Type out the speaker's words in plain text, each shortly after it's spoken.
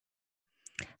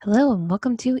Hello and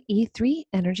welcome to E3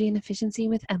 Energy and Efficiency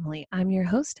with Emily. I'm your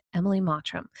host, Emily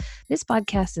Mottram. This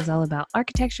podcast is all about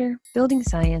architecture, building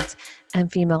science,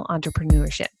 and female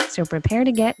entrepreneurship. So prepare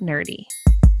to get nerdy.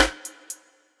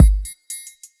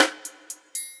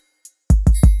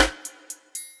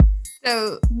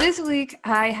 So this week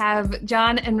I have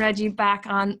John and Reggie back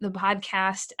on the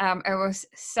podcast. It was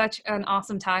such an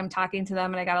awesome time talking to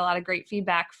them, and I got a lot of great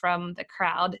feedback from the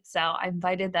crowd. So I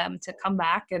invited them to come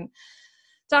back and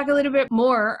talk a little bit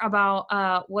more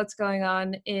about what's going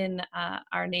on in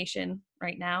our nation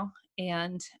right now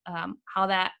and how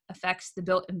that affects the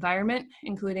built environment,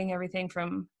 including everything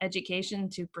from education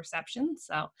to perception.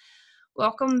 So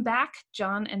welcome back,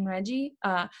 John and Reggie.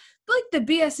 Like the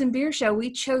BS and Beer Show,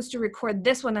 we chose to record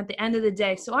this one at the end of the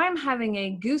day. So I'm having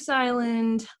a Goose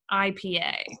Island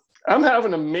IPA. I'm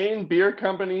having a Maine Beer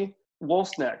Company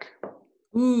Wolf's Neck.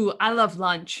 Ooh, I love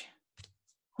lunch.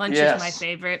 Lunch is my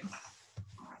favorite.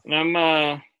 And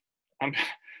I'm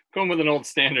going with an old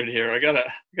standard here. I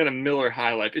got a Miller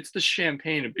High Life. It's the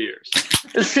champagne of beers.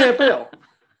 It's champagne.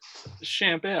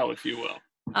 Champagne, if you will.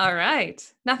 All right.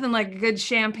 Nothing like a good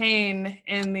champagne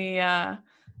in the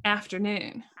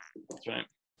afternoon. That's right.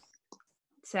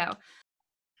 So.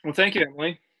 Well, thank you,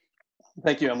 Emily.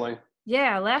 Thank you, Emily.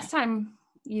 Yeah, last time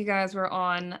you guys were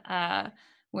on,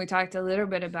 we talked a little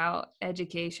bit about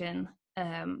education.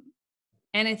 And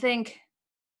I think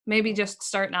maybe just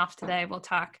starting off today, we'll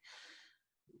talk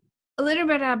a little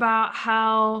bit about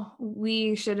how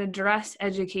we should address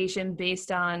education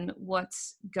based on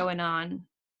what's going on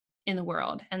in the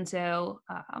world. And so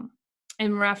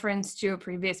in reference to a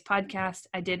previous podcast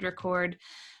I did record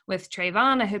with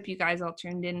Trayvon, I hope you guys all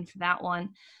tuned in for that one.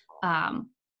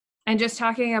 And just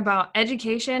talking about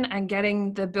education and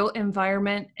getting the built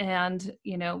environment and,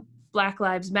 Black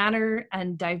Lives Matter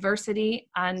and diversity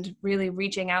and really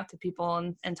reaching out to people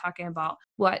and talking about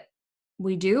what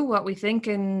we do, what we think,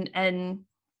 and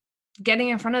getting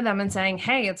in front of them and saying,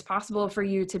 hey, it's possible for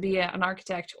you to be an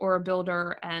architect or a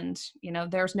builder, and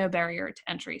there's no barrier to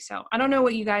entry. So I don't know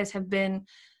what you guys have been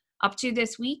up to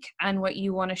this week and what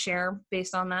you want to share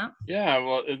based on that. Yeah,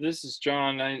 well, this is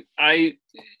John. I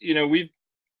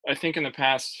think in the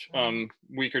past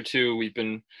week or two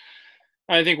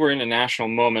I think we're in a national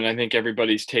moment. I think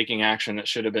everybody's taking action that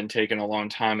should have been taken a long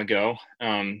time ago.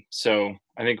 So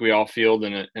I think we all feel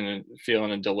in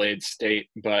a delayed state,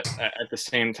 but at the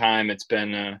same time, I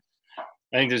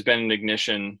think there's been an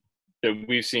ignition that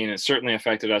we've seen. It certainly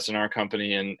affected us in our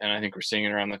company, and I think we're seeing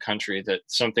it around the country that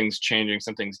something's changing,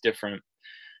 something's different.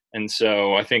 And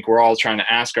so I think we're all trying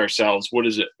to ask ourselves, what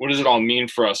does it all mean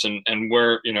for us, and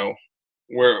where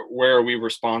are we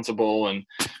responsible, and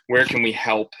where can we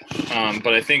help?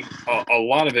 But I think a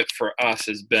lot of it for us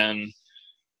has been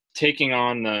trying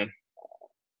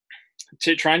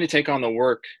to take on the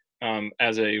work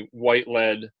as a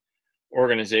white-led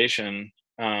organization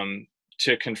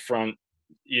to confront,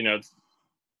 the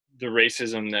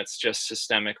racism that's just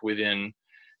systemic within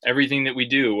everything that we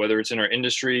do, whether it's in our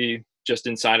industry, just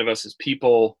inside of us as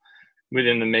people,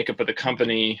 within the makeup of the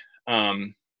company.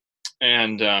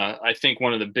 And I think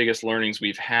one of the biggest learnings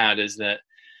we've had is that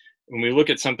when we look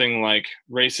at something like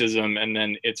racism and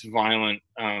then its violent,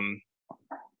 the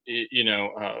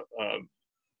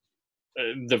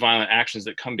violent actions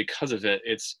that come because of it,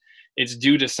 it's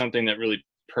due to something that really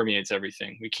permeates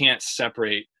everything. We can't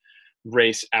separate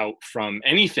race out from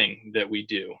anything that we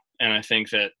do. And I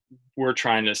think that we're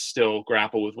trying to still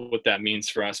grapple with what that means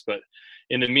for us. But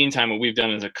in the meantime, what we've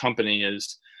done as a company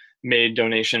is made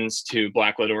donations to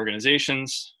Black-led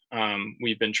organizations.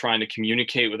 We've been trying to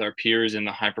communicate with our peers in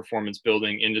the high-performance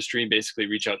building industry, basically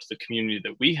reach out to the community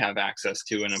that we have access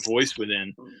to and a voice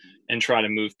within, and try to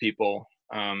move people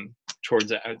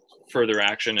towards further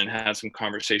action, and had some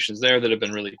conversations there that have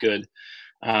been really good.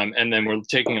 And then we're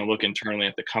taking a look internally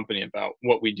at the company about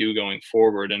what we do going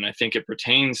forward. And I think it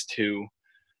pertains to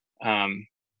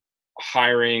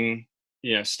hiring,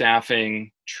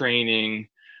 staffing, training.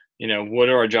 What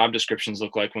do our job descriptions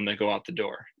look like when they go out the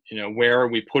door? Where are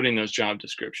we putting those job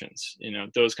descriptions?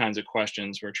 Those kinds of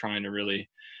questions we're trying to really,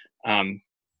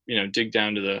 dig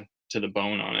down to the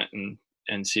bone on it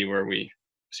and see where we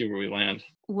land.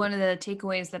 One of the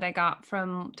takeaways that I got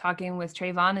from talking with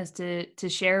Trayvon is to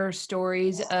share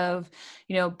stories of,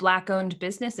 Black-owned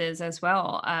businesses as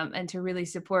well, and to really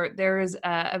support. There is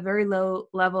a very low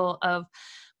level of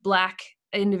Black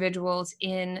individuals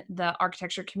in the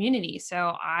architecture community.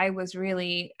 So I was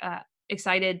really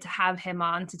excited to have him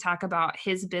on to talk about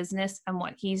his business and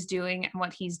what he's doing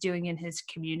in his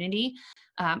community.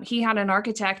 He had an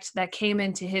architect that came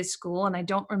into his school, and I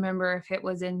don't remember if it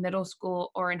was in middle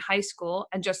school or in high school,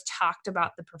 and just talked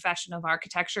about the profession of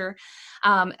architecture.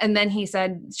 And then he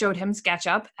showed him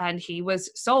SketchUp, and he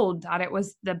was sold, thought it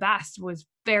was the best, was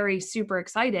very super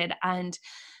excited. And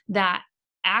that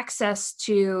access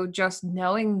to just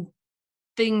knowing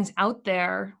things out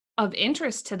there of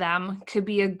interest to them could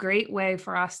be a great way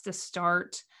for us to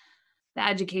start the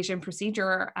education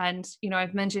procedure. And,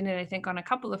 I've mentioned it, I think, on a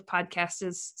couple of podcasts,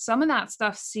 is some of that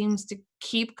stuff seems to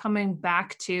keep coming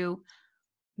back to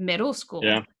middle school.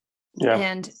 Yeah.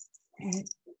 And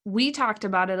we talked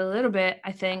about it a little bit,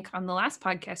 I think, on the last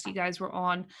podcast you guys were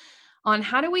on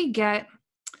how do we get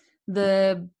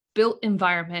the built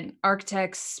environment,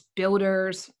 architects,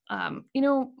 builders,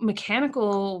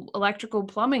 mechanical, electrical,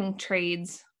 plumbing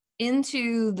trades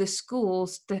into the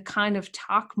schools to kind of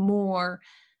talk more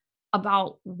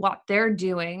about what they're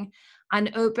doing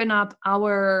and open up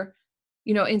our,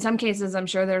 in some cases, I'm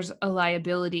sure there's a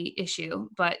liability issue,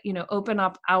 but, open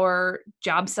up our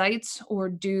job sites or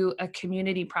do a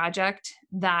community project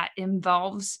that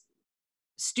involves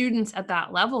students at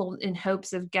that level in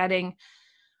hopes of getting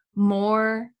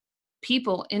more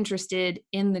people interested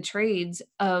in the trades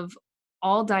of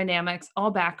all dynamics,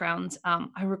 all backgrounds.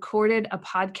 I recorded a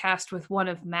podcast with one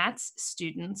of Matt's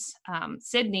students,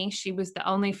 Sydney. She was the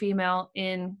only female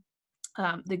in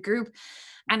the group.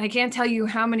 And I can't tell you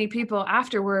how many people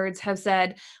afterwards have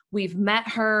said, we've met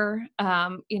her,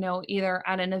 either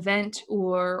at an event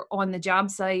or on the job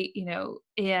site,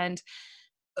 and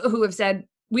who have said,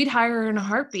 we'd hire her in a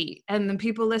heartbeat. And then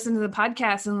people listen to the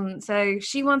podcast and say,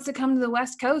 she wants to come to the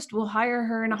West Coast, we'll hire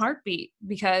her in a heartbeat,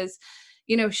 because,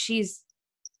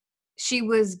 she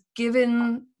was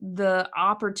given the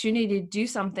opportunity to do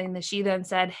something that she then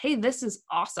said, hey, this is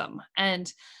awesome.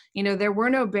 And, there were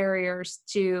no barriers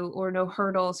to, or no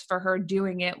hurdles for her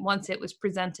doing it once it was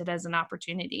presented as an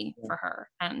opportunity for her.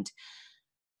 And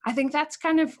I think that's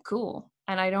kind of cool.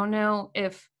 And I don't know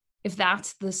if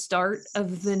that's the start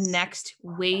of the next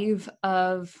wave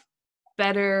of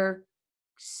better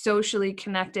socially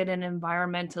connected and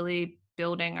environmentally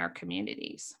building our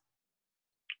communities.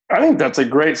 I think that's a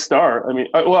great start. I think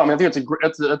that's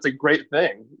a great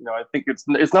thing. I think it's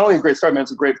not only a great start, man,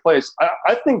 it's a great place.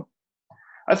 I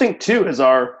think too, as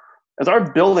our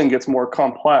building gets more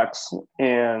complex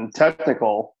and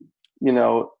technical,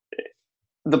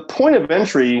 the point of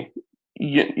entry,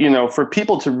 for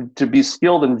people to be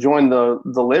skilled and join the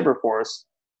labor force,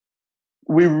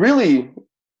 we really,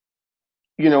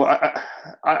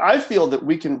 I feel that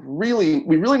we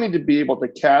really need to be able to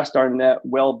cast our net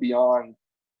well beyond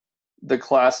the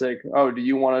classic, oh, do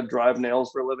you want to drive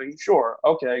nails for a living? Sure.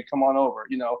 Okay, come on over.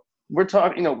 We're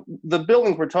talking, the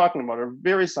buildings we're talking about are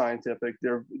very scientific.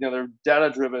 They're data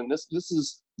driven.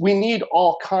 We need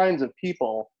all kinds of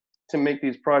people to make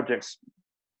these projects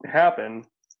happen.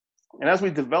 And as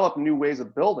we develop new ways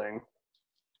of building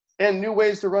and new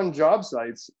ways to run job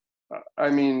sites,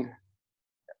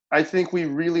 I think we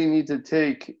really need to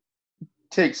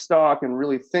take stock and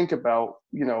really think about,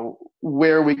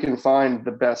 where we can find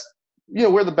the best,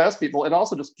 where the best people, and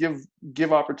also just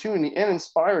give opportunity and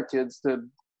inspire kids to,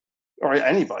 or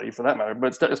anybody for that matter,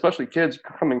 but especially kids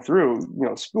coming through,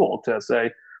 school, to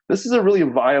say, this is a really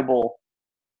viable,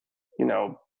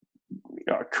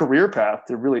 career path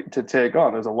to take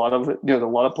on. There's a lot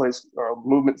of place or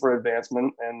movement for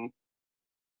advancement,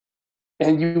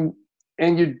 it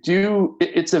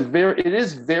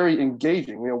is very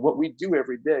engaging. What we do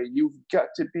every day, you've got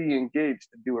to be engaged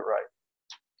to do it right.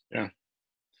 Yeah.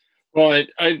 Well,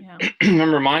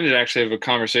 I'm reminded actually of a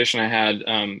conversation I had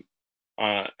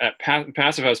at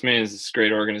Passive House Maine. Is this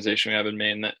great organization we have in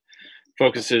Maine that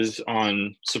focuses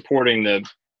on supporting the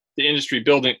industry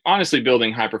building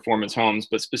high performance homes,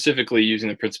 but specifically using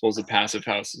the principles of Passive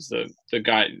House as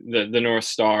the North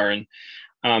Star. And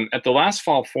at the last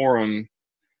fall forum,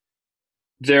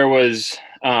 there was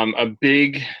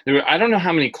I don't know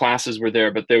how many classes were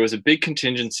there, but there was a big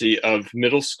contingency of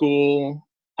middle school,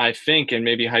 I think, and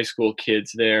maybe high school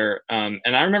kids there. And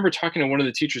I remember talking to one of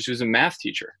the teachers who's a math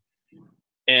teacher,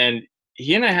 and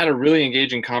he and I had a really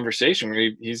engaging conversation.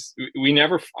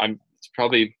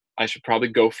 I should probably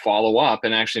go follow up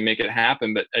and actually make it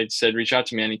happen. But I said, reach out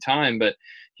to me anytime. But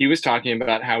he was talking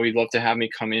about how he'd love to have me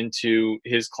come into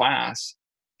his class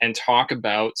and talk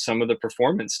about some of the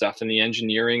performance stuff and the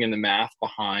engineering and the math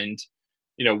behind,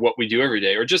 what we do every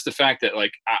day, or just the fact that,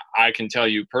 like, I can tell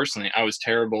you personally, I was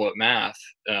terrible at math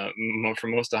for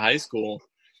most of high school,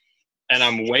 and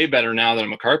I'm way better now that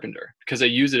I'm a carpenter because I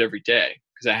use it every day.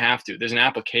 because I have to. There's an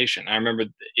application. I remember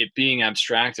it being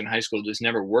abstract in high school just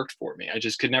never worked for me. I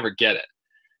just could never get it.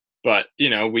 But,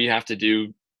 we have to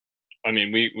do,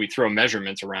 we throw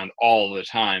measurements around all the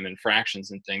time and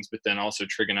fractions and things, but then also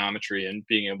trigonometry and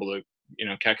being able to,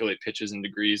 calculate pitches and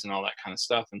degrees and all that kind of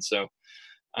stuff. And so,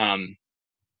 I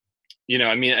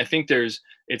think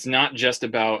it's not just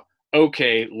about,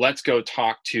 okay, let's go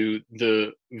talk to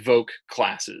the Voc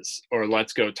classes or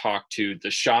let's go talk to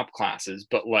the shop classes,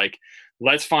 but like,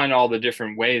 let's find all the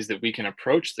different ways that we can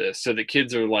approach this so that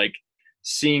kids are like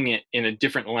seeing it in a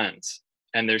different lens.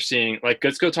 And they're seeing, like,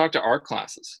 let's go talk to art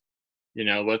classes,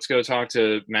 let's go talk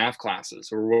to math classes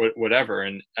or whatever.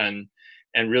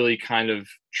 And really kind of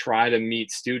try to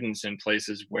meet students in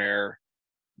places where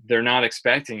they're not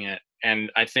expecting it.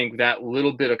 And I think that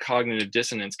little bit of cognitive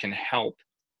dissonance can help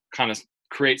kind of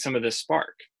create some of this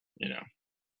spark,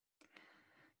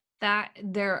 That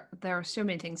there are so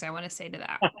many things I want to say to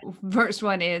that. First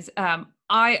one is,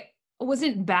 I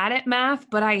wasn't bad at math,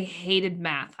 but I hated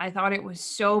math. I thought it was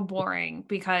so boring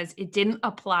because it didn't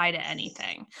apply to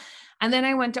anything. And then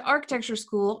I went to architecture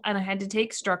school and I had to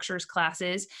take structures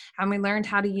classes, and we learned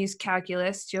how to use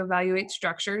calculus to evaluate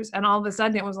structures. And all of a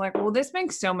sudden it was like, well, this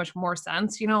makes so much more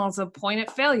sense. It's a point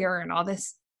at failure and all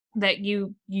this, that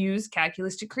you use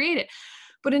calculus to create it.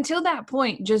 But until that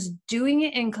point, just doing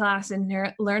it in class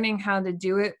and learning how to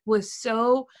do it was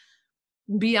so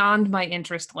beyond my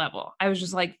interest level. I was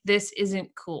just like, this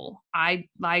isn't cool. I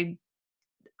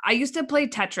used to play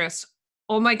Tetris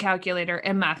on my calculator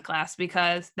in math class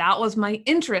because that was my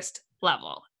interest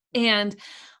level. And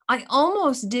I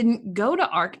almost didn't go to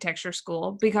architecture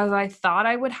school because I thought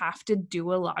I would have to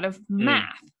do a lot of math.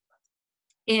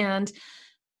 And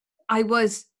I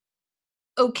was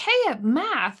okay at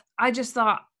math. I just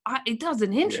thought it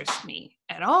doesn't interest me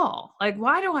at all. Like,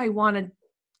 why do I want to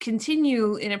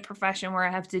continue in a profession where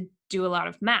I have to do a lot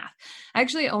of math? I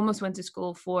actually almost went to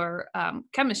school for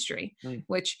chemistry,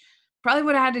 which probably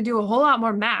would have had to do a whole lot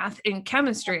more math in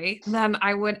chemistry than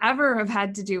I would ever have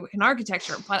had to do in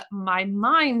architecture. But my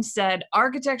mind said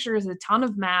architecture is a ton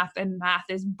of math and math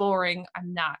is boring.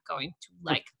 I'm not going to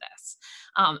like this.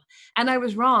 And I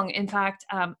was wrong. In fact,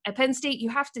 at Penn State, you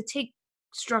have to take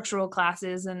structural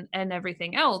classes and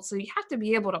everything else. So you have to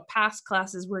be able to pass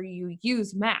classes where you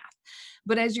use math.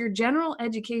 But as your general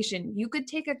education, you could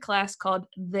take a class called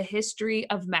The History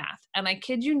of Math. And I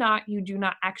kid you not, you do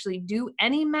not actually do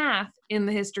any math in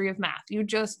the history of math. You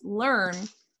just learn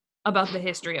about the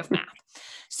history of math.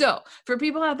 So for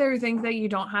people out there who think that you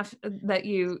don't have, that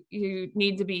you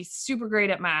need to be super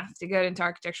great at math to get into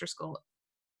architecture school,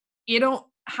 you don't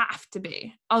have to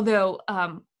be. Although,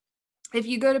 if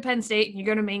you go to Penn State and you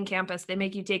go to main campus, they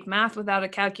make you take math without a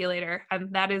calculator,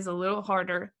 and that is a little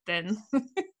harder than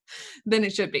than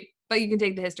it should be. But you can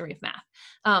take the history of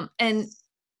math. And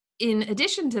in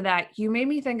addition to that, you made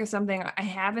me think of something I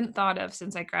haven't thought of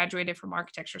since I graduated from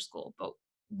architecture school. But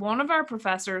one of our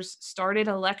professors started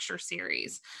a lecture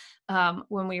series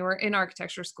when we were in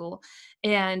architecture school,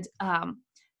 and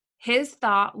his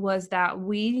thought was that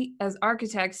we as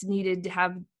architects needed to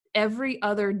have every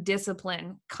other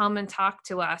discipline come and talk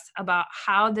to us about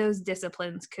how those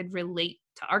disciplines could relate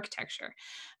to architecture.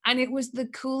 And it was the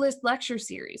coolest lecture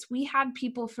series. We had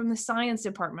people from the science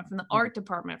department, from the art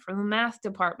department, from the math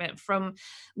department, from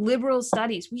liberal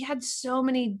studies. We had so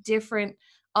many different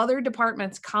other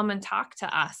departments come and talk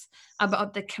to us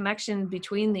about the connection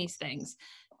between these things.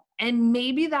 And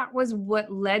maybe that was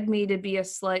what led me to be a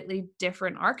slightly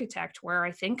different architect, where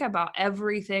I think about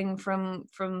everything from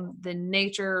the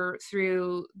nature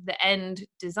through the end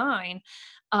design.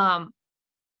 But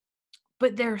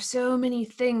there are so many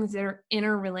things that are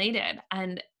interrelated.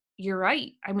 And you're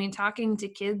right. I mean, talking to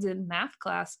kids in math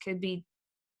class could be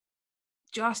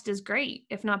just as great,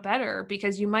 if not better,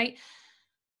 because you might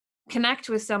connect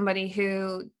with somebody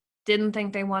who didn't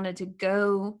think they wanted to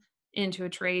go into a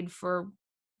trade for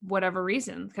whatever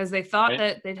reason, because they thought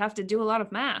that they'd have to do a lot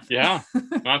of math. Yeah,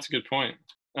 that's a good point.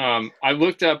 I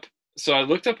looked up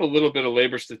a little bit of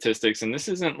labor statistics, and this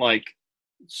isn't like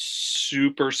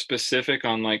super specific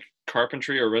on like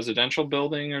carpentry or residential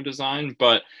building or design,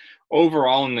 but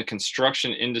overall in the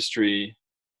construction industry,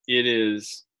 it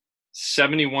is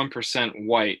 71%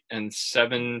 white and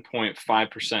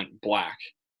 7.5% black.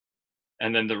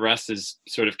 And then the rest is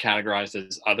sort of categorized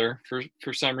as other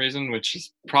for some reason, which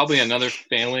is probably another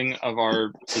failing of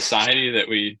our society, that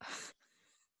we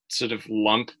sort of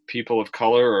lump people of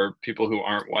color or people who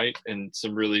aren't white in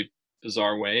some really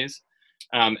bizarre ways.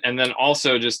 And then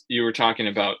also, just, you were talking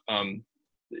about,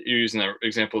 you're using that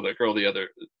example of that girl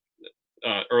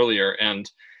earlier,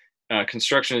 and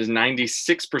construction is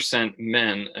 96%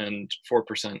 men and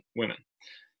 4% women.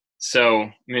 So,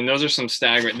 I mean, those are some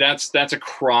staggering. That's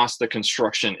across the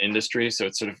construction industry. So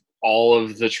it's sort of all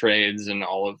of the trades and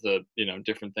all of the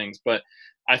different things. But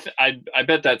I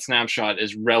bet that snapshot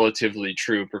is relatively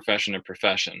true, profession to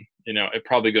profession. It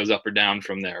probably goes up or down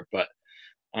from there, but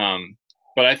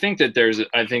I think that there's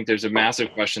a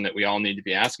massive question that we all need to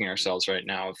be asking ourselves right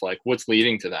now of like, what's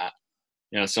leading to that?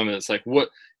 Some of it's like,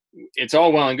 it's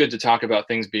all well and good to talk about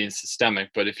things being systemic,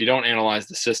 but if you don't analyze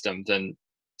the system, then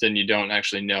you don't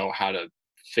actually know how to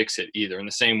fix it either. In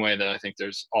the same way that I think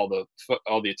there's all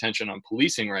the attention on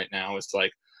policing right now, it's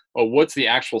like, oh, what's the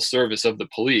actual service of the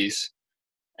police,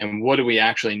 and what do we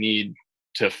actually need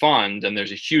to fund? And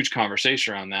there's a huge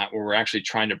conversation around that where we're actually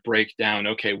trying to break down,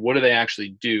 okay, what do they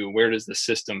actually do? Where does the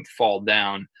system fall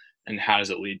down, and how does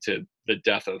it lead to the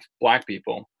death of Black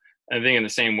people? And I think in the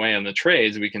same way on the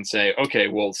trades, we can say, okay,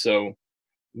 well, so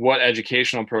what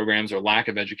educational programs or lack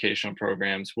of educational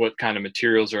programs, what kind of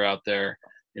materials are out there,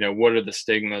 what are the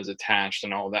stigmas attached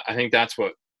and all that. I think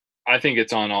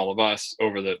it's on all of us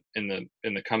in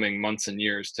the coming months and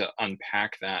years to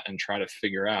unpack that and try to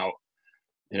figure out,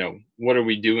 what are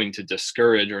we doing to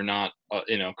discourage or not,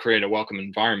 create a welcome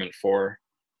environment for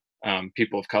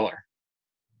people of color.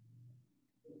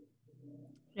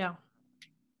 Yeah.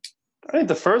 I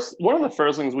think one of the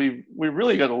first things we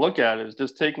really got to look at is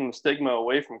just taking the stigma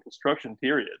away from construction,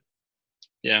 period.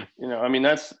 Yeah. I mean,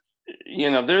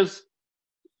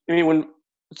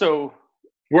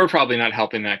 we're probably not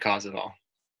helping that cause at all.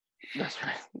 That's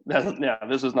right.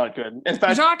 This is not good. In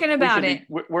fact, we're talking about it.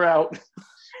 We're out.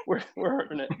 We're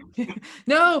hurting it.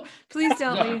 No, please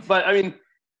don't leave. But I mean,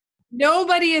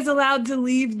 nobody is allowed to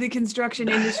leave the construction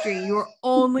industry. You're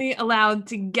only allowed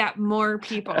to get more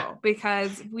people,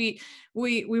 because we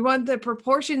want the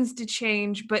proportions to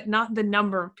change, but not the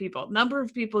number of people. Number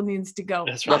of people needs to go.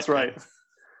 That's right.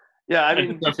 Yeah, I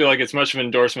mean, I don't feel like it's much of an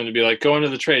endorsement to be like, go into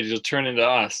the trade, you'll turn into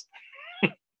us.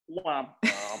 Well,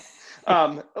 I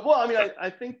mean, I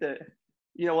think that,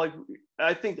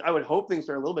 I think I would hope things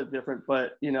are a little bit different,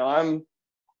 but I'm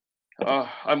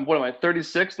what am I,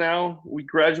 36 now? We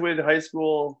graduated high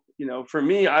school. For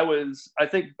me, I've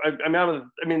known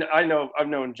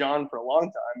John for a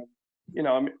long time,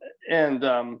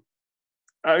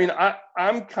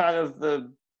 I'm kind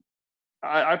of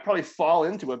I probably fall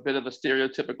into a bit of the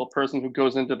stereotypical person who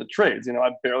goes into the trades. I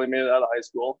barely made it out of high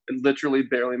school, and literally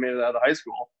barely made it out of high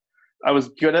school. I was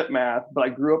good at math, but I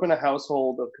grew up in a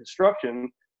household of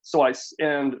construction.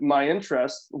 And my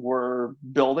interests were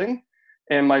building,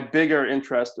 and my bigger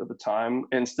interest at the time,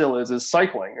 and still is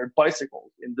cycling or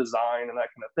bicycles and design and that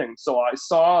kind of thing. So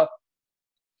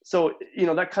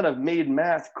that kind of made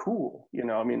math cool.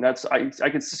 I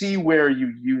could see where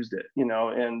you used it,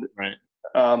 and right.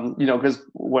 Because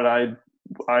when I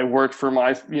worked for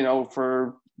my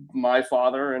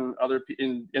father and other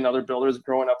builders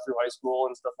growing up through high school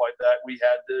and stuff like that, we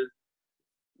had to,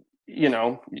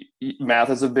 math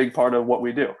is a big part of what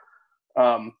we do.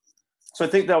 So I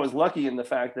think that was lucky in the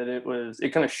fact that it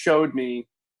kind of showed me,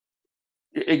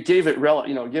 it gave it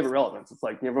relevance. It's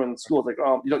like everyone in school is like,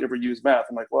 oh, you don't ever use math.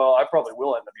 I'm like, well, I probably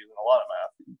will end up using a lot of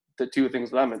math, the two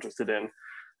things that I'm interested in.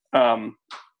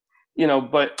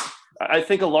 But I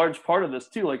think a large part of this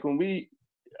too, like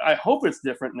I hope it's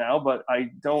different now, but I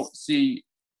don't see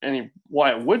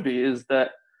why it would be, is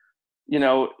that,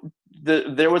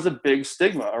 there was a big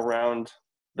stigma around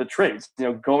the trades.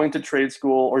 Going to trade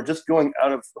school or just going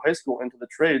out of high school into the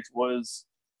trades was,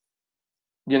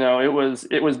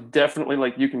 it was definitely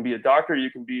like, you can be a doctor,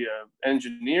 you can be an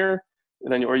engineer,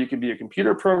 or you can be a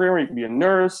computer programmer, you can be a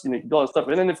nurse, you can do all that stuff.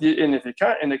 And then if you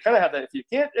can't, and they kind of have that, if you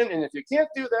can't do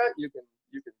that, you can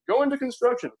go into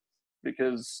construction,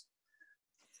 because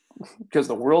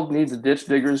the world needs ditch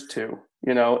diggers too,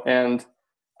 and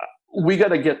we got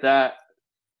to get that.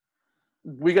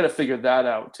 We got to figure that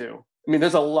out too. I mean,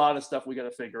 there's a lot of stuff we got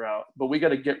to figure out, but we got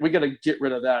to get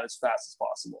rid of that as fast as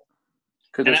possible,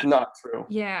 because it's not true.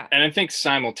 Yeah. And I think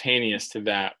simultaneous to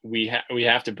that, we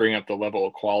have to bring up the level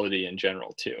of quality in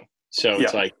general too. So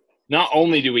it's like, not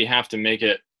only do we have to make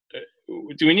it,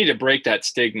 do we need to break that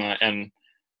stigma? And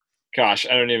gosh,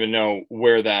 I don't even know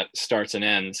where that starts and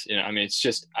ends. It's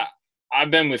just,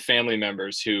 I've been with family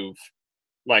members who've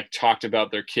like talked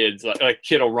about their kids, like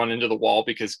kid will run into the wall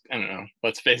because, I don't know,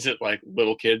 let's face it, like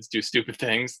little kids do stupid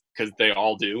things, because they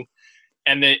all do.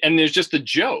 And there's just the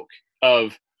joke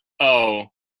of, oh,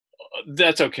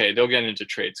 that's okay, they'll get into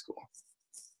trade school.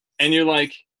 And you're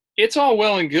like, it's all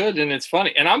well and good and it's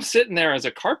funny. And I'm sitting there as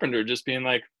a carpenter just being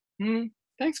like,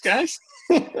 thanks guys.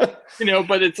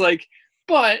 But it's like,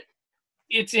 but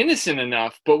it's innocent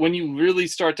enough. But when you really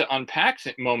start to unpack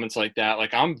moments like that,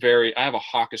 like I have a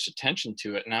hawkish attention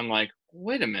to it, and I'm like,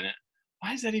 wait a minute,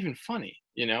 why is that even funny?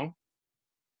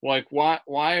 Like, why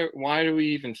do we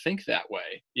even think that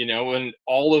way? When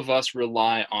all of us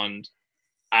rely on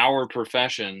our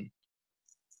profession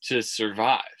to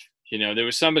survive. There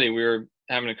was somebody, we were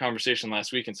having a conversation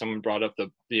last week, and someone brought up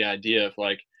the idea of,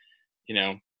 like, you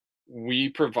know, we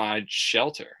provide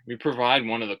shelter. We provide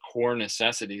one of the core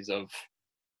necessities of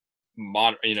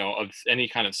modern, of any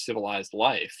kind of civilized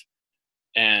life.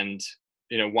 And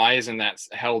why isn't that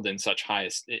held in such high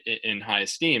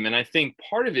esteem? And I think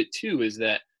part of it too is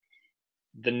that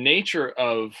the nature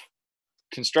of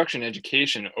construction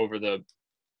education over the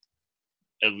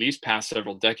at least past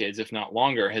several decades, if not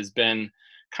longer, has been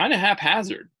kind of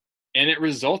haphazard. And it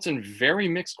results in very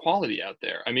mixed quality out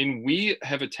there. I mean, we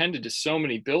have attended to so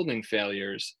many building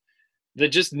failures that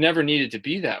just never needed to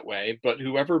be that way. But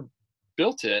whoever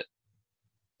built it,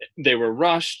 they were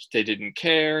rushed, they didn't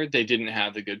care, they didn't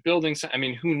have the good buildings. I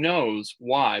mean, who knows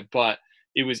why, but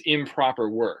it was improper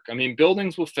work. I mean,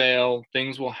 buildings will fail,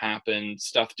 things will happen,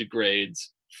 stuff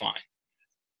degrades, fine.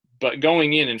 But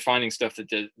going in and finding stuff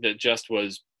that just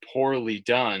was poorly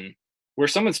done, where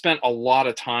someone spent a lot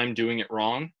of time doing it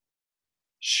wrong,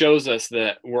 shows us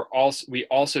that we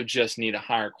also just need a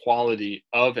higher quality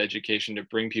of education to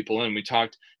bring people in. We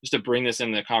talked, just to bring this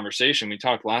in the conversation, we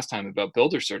talked last time about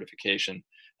builder certification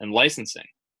and licensing.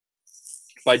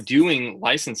 By doing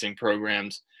licensing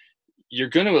programs, you're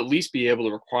going to at least be able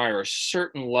to require a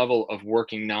certain level of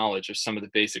working knowledge of some of the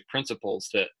basic principles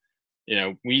that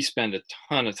we spend a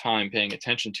ton of time paying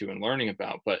attention to and learning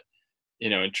about, but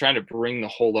and trying to bring the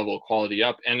whole level of quality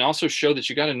up, and also show that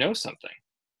you got to know something,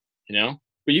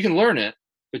 but you can learn it,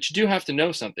 but you do have to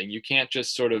know something. You can't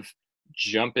just sort of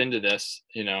jump into this,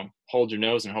 hold your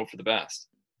nose and hope for the best.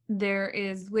 There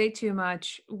is way too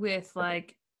much with,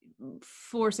 like,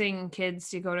 forcing kids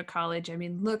to go to college. I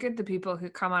mean, look at the people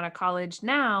who come out of college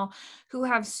now who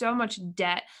have so much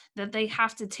debt that they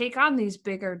have to take on these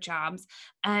bigger jobs.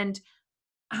 And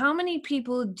how many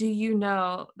people do you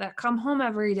know that come home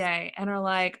every day and are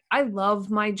like, I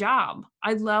love my job.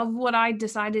 I love what I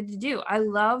decided to do. I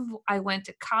went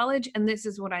to college and this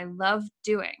is what I love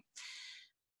doing.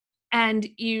 And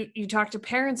you talk to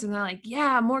parents and they're like,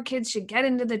 yeah, more kids should get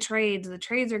into the trades. The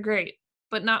trades are great,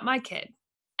 but not my kid.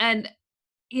 And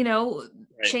Right.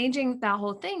 changing that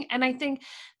whole thing. And I think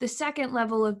the second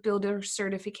level of builder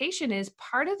certification is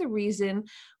part of the reason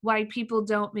why people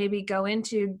don't maybe go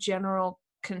into general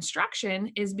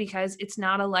construction is because it's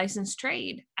not a licensed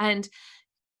trade. And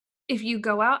if you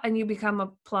go out and you become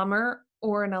a plumber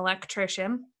or an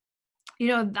electrician,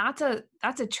 that's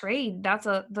a trade. That's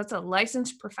a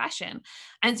licensed profession.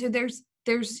 And so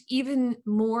there's even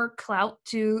more clout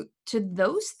to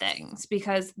those things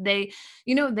because they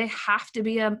have to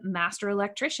be a master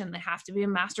electrician, they have to be a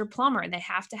master plumber, they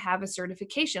have to have a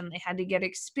certification, they had to get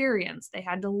experience, they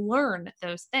had to learn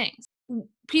those things.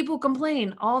 People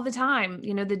complain all the time,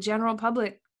 the general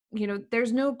public,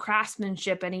 there's no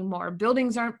craftsmanship anymore.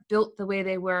 Buildings aren't built the way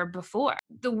they were before.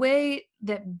 The way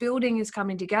that building is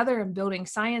coming together and building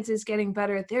science is getting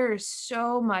better, there is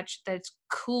so much that's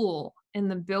cool in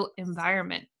the built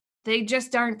environment. They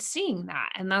just aren't seeing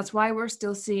that. And that's why we're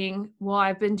still seeing, well,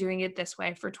 I've been doing it this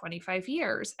way for 25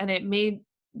 years. And it made,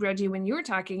 Reggie, when you were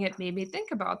talking, it made me think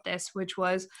about this, which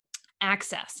was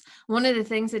access. One of the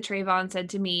things that Trayvon said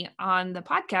to me on the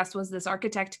podcast was this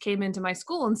architect came into my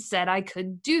school and said I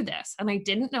could do this. And I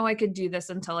didn't know I could do this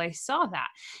until I saw that.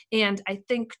 And I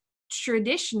think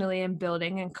traditionally in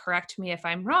building, and correct me if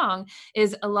I'm wrong,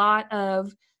 is a lot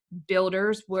of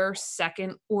builders were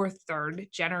second or third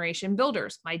generation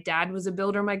builders. My dad was a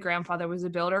builder, my grandfather was a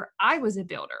builder, I was a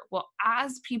builder. Well,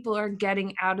 as people are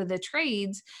getting out of the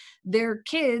trades, their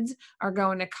kids are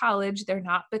going to college, they're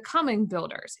not becoming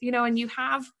builders. And you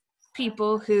have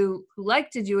people who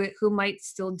like to do it who might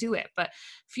still do it, but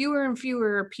fewer and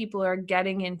fewer people are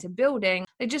getting into building.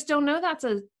 They just don't know that's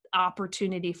an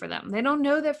opportunity for them. They don't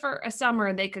know that for a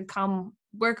summer they could come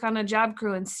work on a job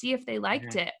crew and see if they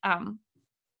liked it.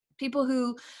 People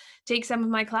who take some of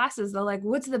my classes, they're like,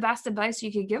 what's the best advice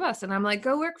you could give us? And I'm like,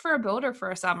 go work for a builder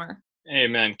for a summer.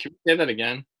 Amen. Can we say that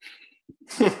again?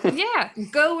 Yeah,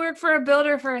 go work for a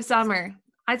builder for a summer.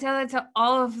 I tell that to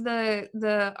all of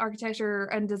the architecture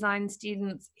and design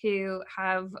students who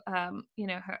have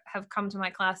have come to my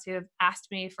class, who have asked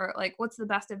me for, like, what's the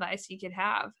best advice you could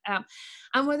have,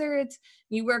 and whether it's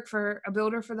you work for a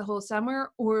builder for the whole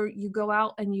summer or you go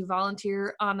out and you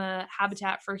volunteer on a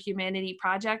Habitat for Humanity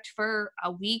project for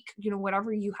a week,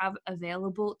 whatever you have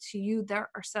available to you. There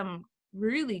are some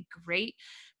really great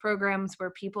programs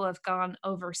where people have gone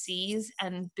overseas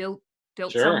and built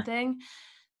Sure. something.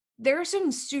 there are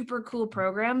some super cool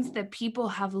programs that people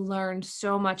have learned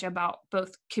so much about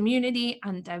both community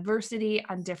and diversity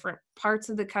and different parts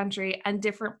of the country and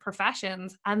different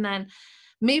professions. And then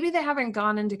maybe they haven't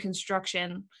gone into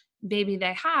construction, maybe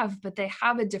they have, but they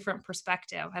have a different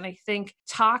perspective. And I think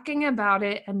talking about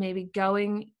it and maybe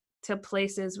going to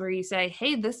places where you say,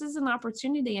 hey, this is an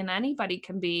opportunity and anybody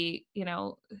can be,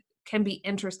 can be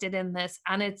interested in this.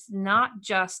 And it's not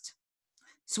just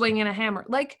swinging a hammer.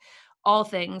 Like all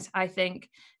things, I think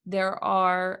there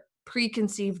are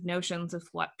preconceived notions of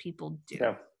what people do.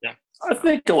 Yeah. I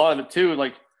think a lot of it too,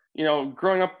 like,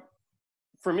 growing up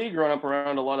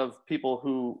around a lot of people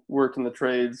who worked in the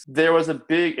trades, there was a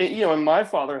big, and my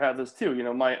father had this too,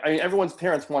 everyone's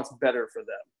parents wants better for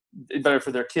them, better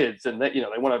for their kids. And they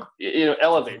want to,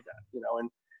 elevate that,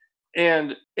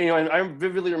 and I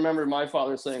vividly remember my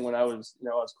father saying when I was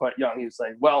quite young, he was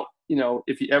saying, well,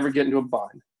 if you ever get into a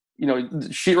bind,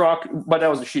 sheetrock, but that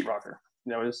was a sheetrocker,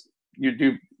 you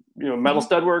do, metal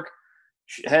stud work,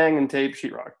 hang and tape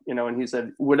sheetrock, and he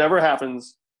said, whatever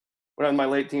happens, when I'm in my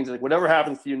late teens, like, whatever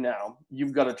happens to you now,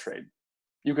 you've got to trade.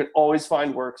 You can always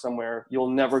find work somewhere. You'll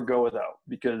never go without,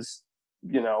 because,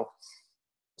 you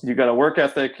got a work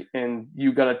ethic and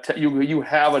you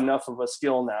have enough of a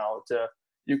skill now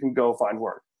you can go find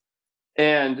work.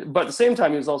 But at the same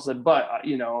time, he was also said, but,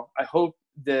 I hope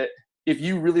that if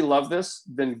you really love this,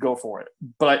 then go for it.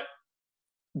 But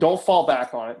don't fall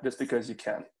back on it just because you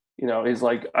can. He's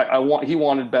like, he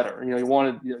wanted better.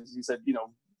 He said,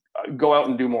 go out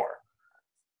and do more.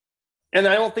 And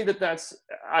I don't think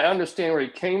I understand where he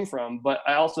came from, but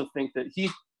I also think that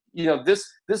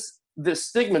this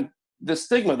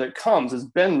stigma that comes it's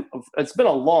been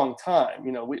a long time.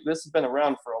 This has been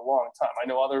around for a long time. I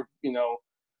know other,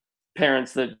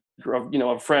 parents that grew up,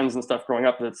 of friends and stuff growing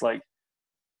up, that's like,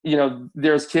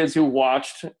 there's kids who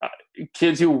watched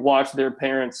their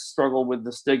parents struggle with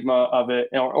the stigma of it,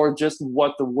 or just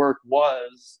what the work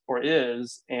was or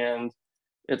is. And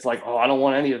it's like, oh, I don't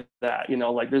want any of that.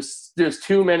 Like there's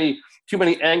too many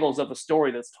angles of a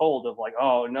story that's told of like,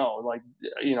 oh no, like,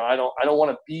 I don't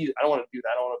want to do that. I don't want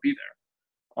to be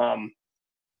there.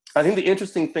 I think the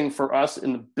interesting thing for us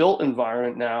in the built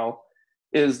environment now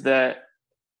is that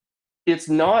it's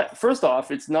not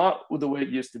the way it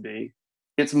used to be.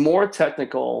 It's more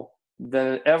technical than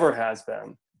it ever has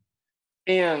been.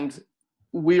 And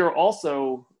we are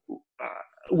also,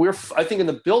 I think in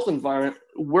the built environment,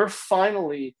 we're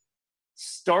finally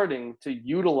starting to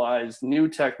utilize new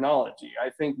technology.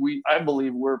 I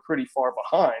believe we're pretty far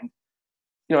behind,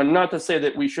 not to say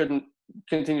that we shouldn't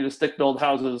continue to stick build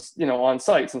houses, on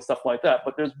sites and stuff like that,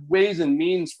 but there's ways and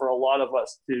means for a lot of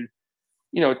us to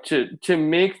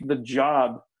make the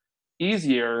job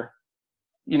easier,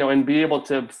 and be able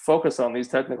to focus on these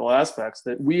technical aspects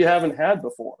that we haven't had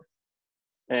before.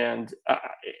 And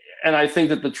I think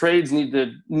that the trades need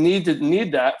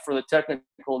that for the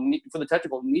technical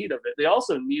need of it. They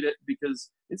also need it because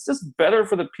it's just better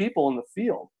for the people in the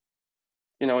field,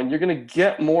 and you're going to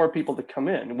get more people to come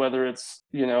in, whether it's,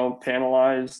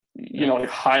 panelized, like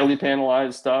highly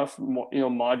panelized stuff,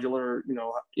 modular,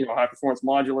 high performance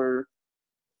modular,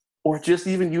 or just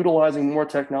even utilizing more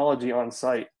technology on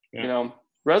site. Yeah.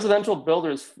 Residential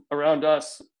builders around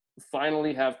us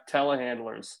finally have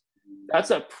telehandlers. That's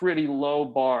a pretty low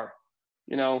bar.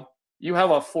 You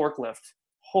have a forklift.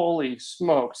 Holy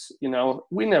smokes.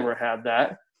 We never had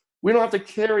that. We don't have to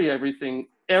carry everything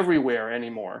everywhere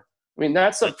anymore. I mean,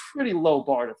 that's a pretty low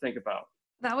bar to think about.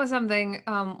 That was something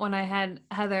when I had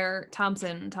Heather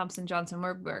Thompson Johnson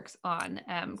Workworks on,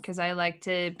 because I like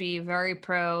to be very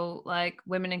pro like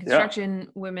women in construction,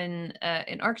 women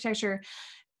in architecture,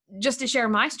 just to share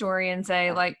my story and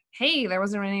say like, hey, there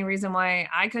wasn't any reason why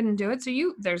I couldn't do it. So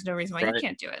there's no reason why you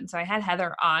can't do it. And so I had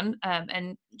Heather on,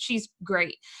 and she's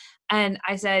great. And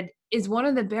I said, is one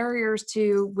of the barriers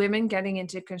to women getting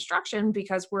into construction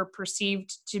because we're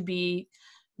perceived to be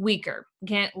weaker,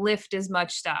 can't lift as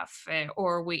much stuff,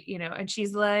 or and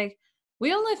she's like, we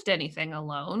don't lift anything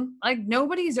alone. Like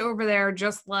nobody's over there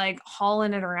just like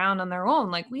hauling it around on their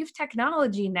own. Like we have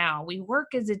technology now. We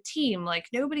work as a team. Like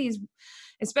nobody's,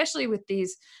 especially with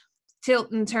these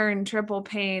tilt and turn triple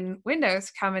pane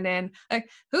windows coming in, like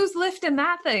who's lifting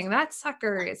that thing? That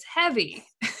sucker is heavy.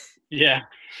 Yeah,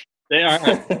 they are.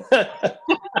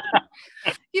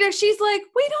 She's like,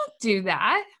 we don't do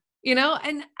that,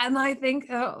 and I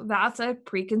think that's a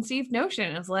preconceived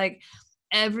notion. It's like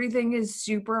everything is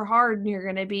super hard and you're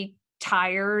going to be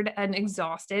tired and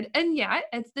exhausted. And yet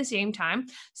at the same time,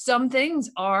 some things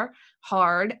are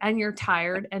hard and you're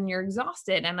tired and you're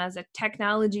exhausted. And as a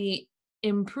technology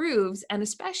improves, and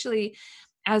especially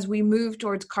as we move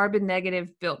towards carbon negative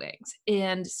buildings,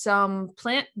 and some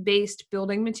plant-based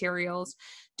building materials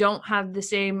don't have the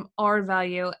same R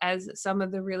value as some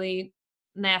of the really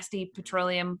nasty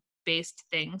petroleum based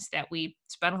things that we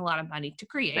spend a lot of money to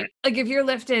create. Right. Like if you're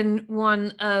lifting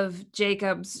one of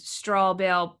Jacob's straw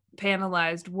bale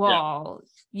panelized wall,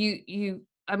 you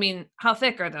I mean, how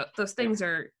thick are those things?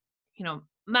 Are,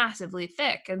 massively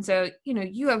thick. And so,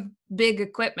 you have big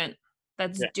equipment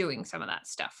that's doing some of that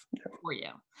stuff for you.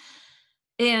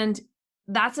 And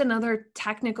that's another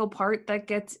technical part that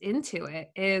gets into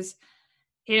it is,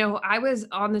 I was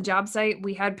on the job site.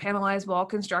 We had panelized wall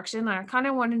construction. I kind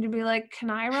of wanted to be like, can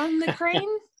I run the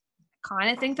crane?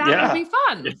 Kind of think that would be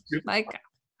fun. Like,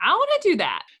 I want to do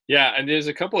that. Yeah. And there's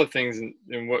a couple of things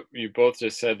in what you both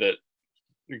just said that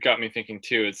got me thinking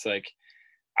too. It's like,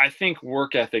 I think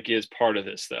work ethic is part of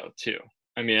this though, too.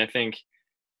 I mean, I think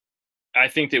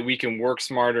that we can work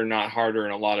smarter, not harder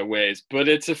in a lot of ways, but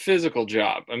it's a physical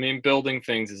job. I mean, building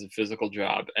things is a physical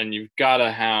job, and you've got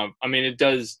to have, I mean,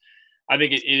 I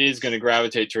think it is going to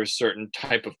gravitate to a certain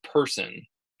type of person,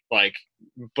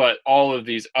 but all of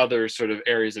these other sort of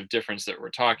areas of difference that we're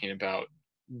talking about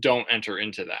don't enter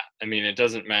into that. I mean, it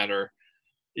doesn't matter,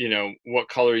 what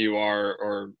color you are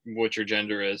or what your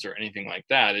gender is or anything like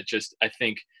that. It just, I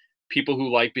think people who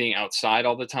like being outside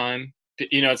all the time,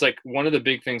 it's like one of the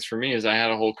big things for me is I had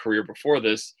a whole career before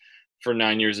this for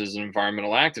 9 years as an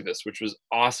environmental activist, which was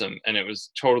awesome. And it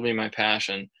was totally my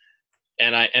passion.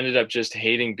 And I ended up just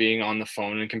hating being on the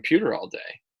phone and computer all day.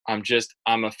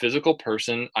 I'm a physical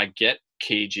person. I get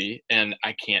cagey and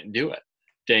I can't do it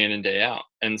day in and day out.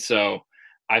 And so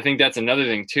I think that's another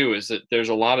thing too, is that there's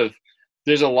a lot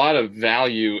of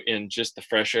value in just the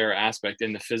fresh air aspect,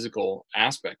 in the physical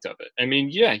aspect of it. I mean,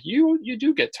 yeah, you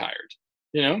do get tired,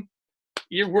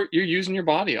 you're using your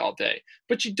body all day,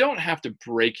 but you don't have to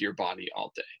break your body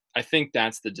all day. I think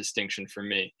that's the distinction for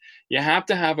me. You have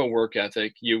to have a work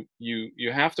ethic. You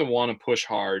have to want to push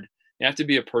hard. You have to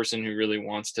be a person who really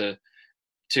wants to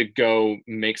go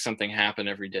make something happen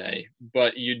every day,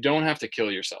 but you don't have to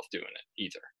kill yourself doing it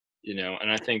either,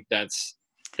 and I think that's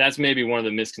maybe one of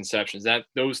the misconceptions, that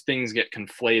those things get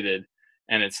conflated,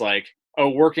 and it's like, oh,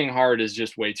 working hard is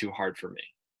just way too hard for me.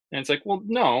 And it's like, well,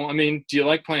 no, I mean, do you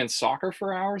like playing soccer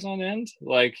for hours on end?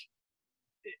 Like,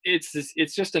 it's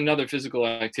just another physical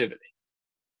activity.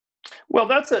 Well,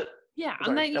 that's it. Yeah. Sorry,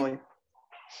 and that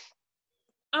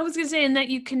I was going to say, and that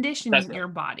you condition your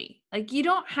body. Like, you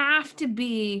don't have to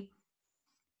be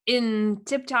in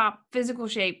tip top physical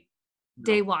shape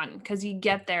day one, because you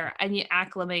get there and you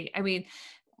acclimate. I mean,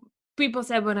 people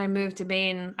said when I moved to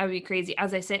Maine, I would be crazy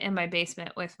as I sit in my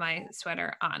basement with my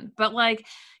sweater on. But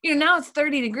now it's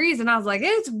 30 degrees and I was like,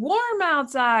 it's warm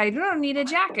outside. You don't need a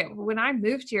jacket. When I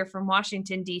moved here from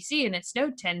Washington, D.C. and it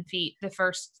snowed 10 feet the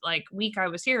first week I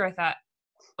was here, I thought,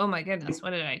 oh my goodness,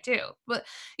 what did I do? But,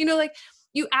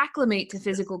 you acclimate to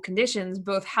physical conditions,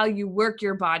 both how you work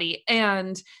your body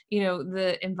and,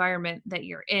 the environment that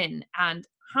you're in. And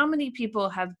how many people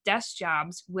have desk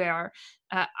jobs where,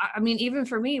 I mean, even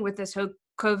for me with this whole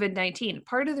COVID-19,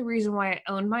 part of the reason why I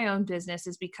own my own business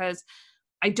is because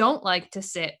I don't like to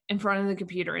sit in front of the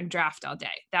computer and draft all day.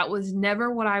 That was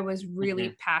never what I was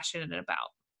really passionate about.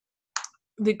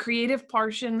 The creative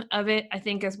portion of it, I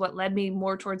think, is what led me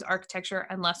more towards architecture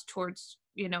and less towards,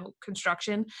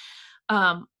 construction.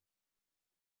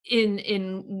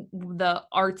 In the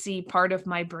artsy part of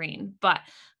my brain, but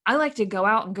I like to go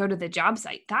out and go to the job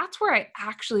site. That's where I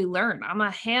actually learn. I'm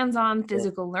a hands-on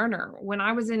physical learner. When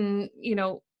I was in,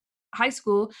 high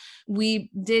school, we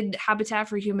did Habitat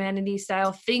for Humanity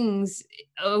style things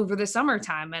over the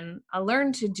summertime, and I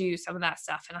learned to do some of that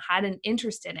stuff, and I had an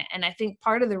interest in it. And I think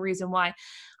part of the reason why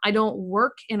I don't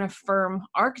work in a firm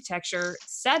architecture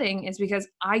setting is because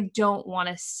I don't want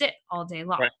to sit all day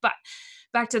long. Right. But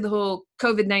back to the whole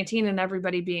COVID-19 and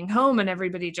everybody being home and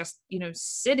everybody just,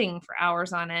 sitting for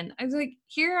hours on end. I was like,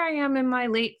 here I am in my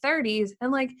late 30s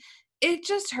and it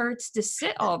just hurts to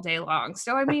sit all day long.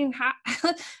 So, I mean,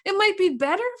 it might be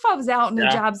better if I was out on the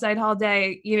job site all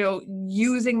day,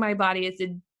 using my body. It's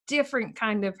a different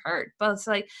kind of hurt, but it's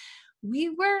we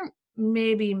weren't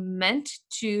maybe meant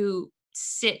to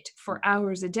sit for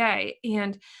hours a day.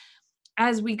 And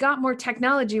as we got more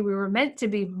technology, we were meant to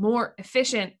be more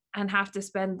efficient and have to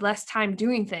spend less time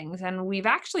doing things. And we've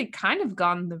actually kind of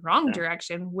gone the wrong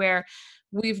direction, where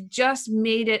we've just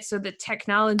made it so that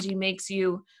technology makes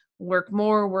you work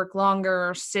more, work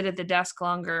longer, sit at the desk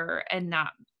longer, and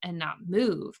not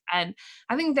move. And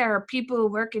I think there are people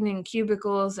working in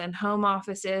cubicles and home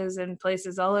offices and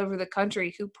places all over the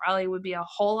country who probably would be a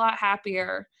whole lot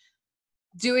happier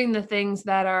doing the things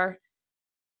that are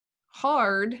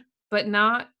hard but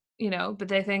not, but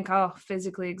they think, oh,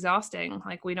 physically exhausting.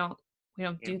 Like we don't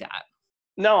do that.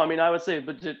 No, I mean, I would say,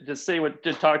 but to say what,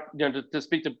 to talk, to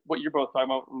speak to what you're both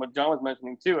talking about, what John was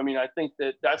mentioning too. I mean, I think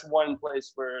that that's one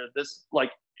place where this,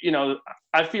 like,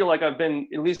 I feel like I've been,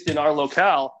 at least in our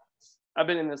locale, I've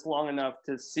been in this long enough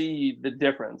to see the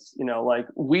difference. Like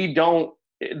we don't,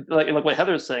 like what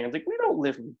Heather's saying, it's like we don't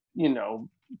live,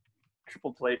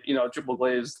 triple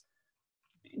glazed,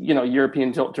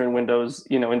 European tilt turn windows,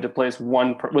 into place with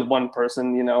one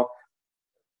person,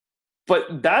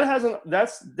 but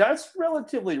that's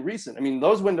relatively recent. I mean,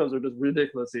 those windows are just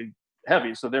ridiculously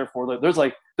heavy. So therefore there's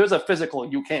a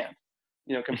physical,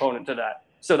 component to that.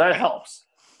 So that helps.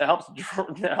 It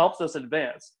helps us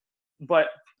advance. But,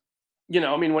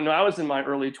 I mean, when I was in my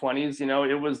early 20s,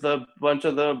 it was the bunch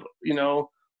of the,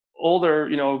 older,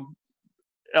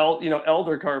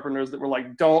 elder carpenters that were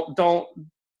like, don't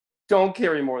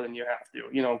carry more than you have to.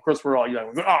 Of course we're all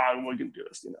young. We can do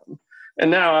this, And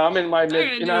now I'm in my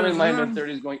mid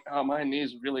 30s going, oh, my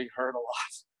knees really hurt a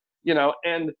lot,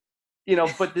 and,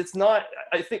 but it's not,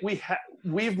 I think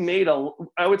we've made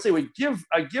I would say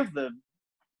I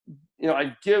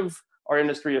give our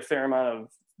industry a fair amount of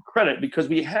credit because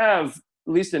we have,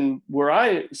 at least in where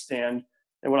I stand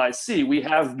and what I see, we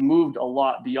have moved a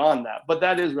lot beyond that, but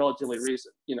that is relatively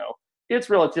recent, It's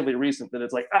relatively recent that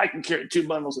it's like, I can carry 2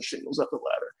 bundles of shingles up the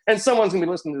ladder. And someone's gonna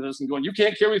be listening to this and going, you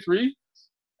can't carry 3?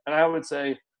 And I would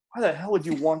say, why the hell would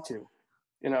you want to?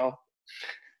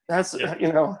 That's,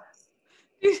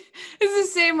 It's the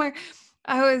same way.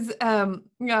 I was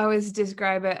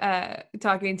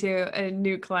talking to a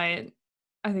new client,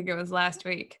 I think it was last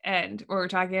week, and we were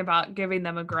talking about giving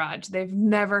them a garage. They've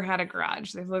never had a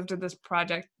garage. They've lived at this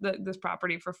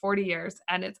property for 40 years,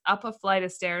 and it's up a flight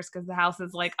of stairs because the house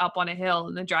is like up on a hill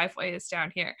and the driveway is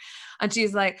down here. And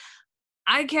she's like,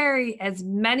 I carry as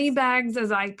many bags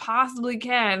as I possibly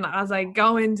can as I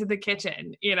go into the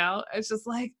kitchen. It's just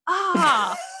like,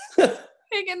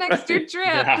 take an extra trip.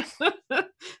 Yeah.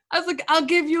 I was like, I'll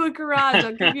give you a garage.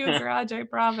 I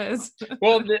promise.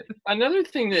 Well, another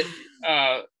thing that,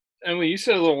 Emily, you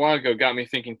said a little while ago got me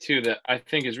thinking too, that I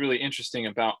think is really interesting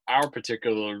about our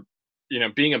particular,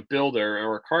 being a builder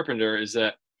or a carpenter, is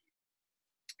that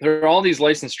there are all these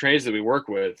licensed trades that we work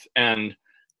with, and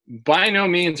by no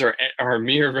means are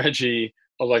me or Reggie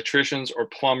electricians or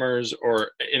plumbers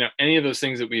or any of those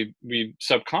things that we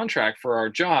subcontract for our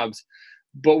jobs.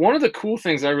 But one of the cool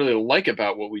things I really like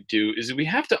about what we do is that we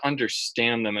have to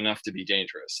understand them enough to be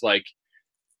dangerous. Like,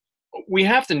 we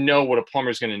have to know what a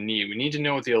plumber is going to need. We need to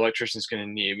know what the electrician is going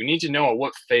to need. We need to know at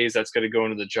what phase that's going to go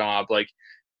into the job. Like,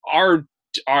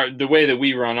 the way that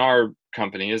we run our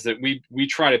company is that we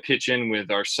try to pitch in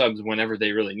with our subs whenever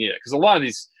they really need it. Because a lot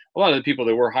of the people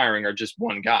that we're hiring are just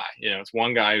one guy. It's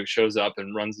one guy who shows up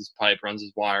and runs his pipe, runs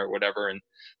his wire, whatever. And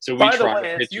so by the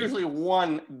way, it's usually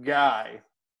one guy.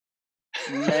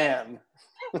 Man.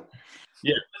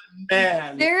 Yeah.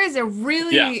 Man. There is a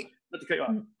really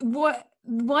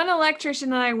one electrician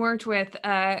that I worked with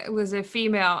was a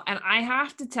female, and I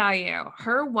have to tell you,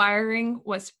 her wiring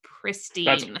was pristine.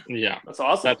 That's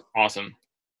awesome. That's awesome.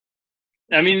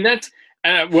 I mean, that's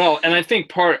and I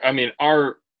think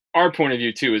our point of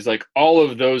view too is like all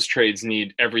of those trades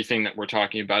need everything that we're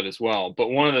talking about as well.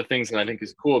 But one of the things that I think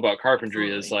is cool about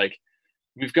carpentry is like,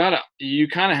 you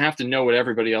kind of have to know what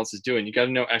everybody else is doing. You got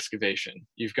to know excavation.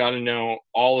 You've got to know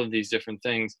all of these different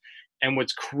things. And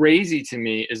what's crazy to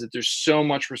me is that there's so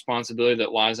much responsibility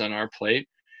that lies on our plate.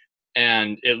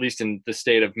 And at least in the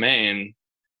state of Maine,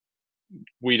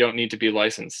 we don't need to be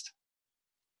licensed.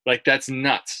 Like, that's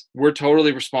nuts. We're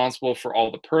totally responsible for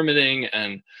all the permitting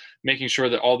and making sure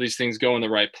that all these things go in the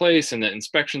right place and that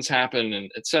inspections happen and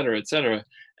et cetera, et cetera.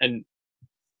 And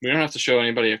we don't have to show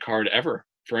anybody a card ever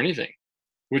for anything,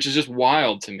 which is just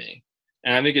wild to me.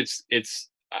 And I think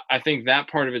I think that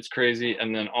part of it's crazy.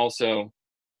 And then also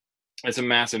it's a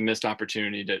massive missed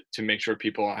opportunity to make sure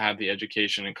people have the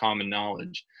education and common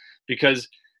knowledge, because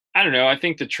I don't know, I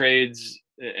think the trades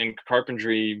and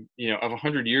carpentry, of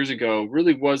 100 years ago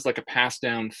really was like a passed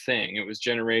down thing. It was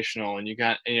generational, and you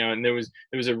got, and there was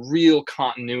a real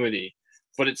continuity,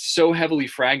 but it's so heavily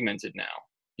fragmented now.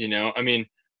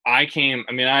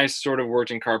 I sort of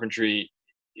worked in carpentry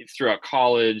throughout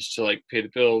college to like pay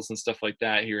the bills and stuff like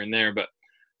that here and there, but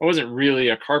I wasn't really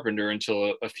a carpenter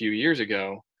until a few years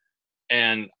ago.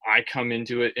 And I come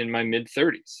into it in my mid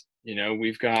 30s.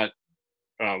 We've got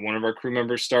one of our crew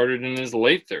members started in his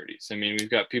late 30s. I mean, we've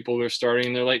got people who are starting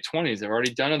in their late 20s. They've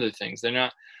already done other things. They're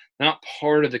not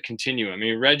part of the continuum. I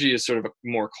mean, Reggie is sort of a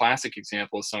more classic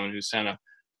example of someone who's kind of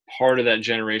part of that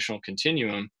generational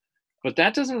continuum, but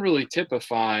that doesn't really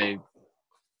typify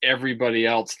everybody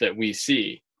else that we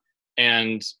see.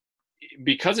 And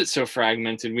because it's so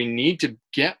fragmented, we need to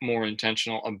get more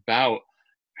intentional about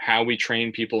how we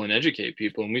train people and educate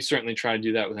people. And we certainly try to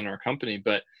do that within our company,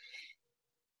 but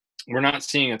we're not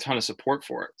seeing a ton of support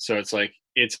for it. So it's like,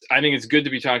 I think it's good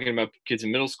to be talking about kids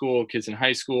in middle school, kids in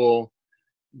high school,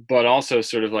 but also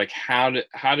sort of like how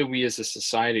do we as a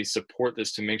society support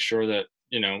this to make sure that,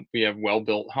 you know, we have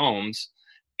well-built homes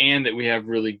and that we have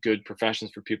really good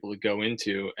professions for people to go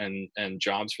into and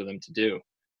jobs for them to do.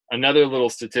 Another little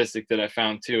statistic that I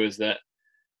found too is that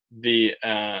the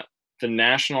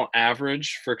national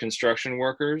average for construction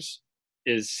workers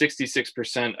is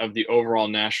 66% of the overall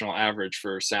national average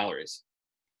for salaries.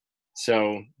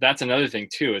 So that's another thing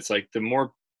too. It's like the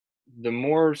more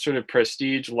sort of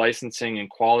prestige, licensing, and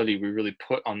quality we really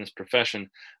put on this profession,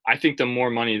 I think the more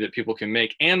money that people can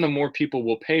make, and the more people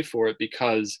will pay for it,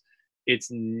 because it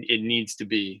needs to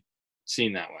be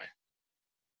seen that way.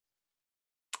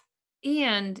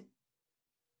 And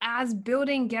as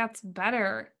building gets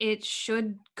better, it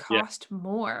should cost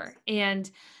more. And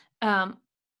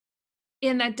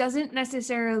that doesn't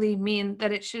necessarily mean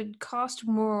that it should cost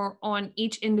more on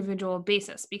each individual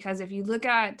basis, because if you look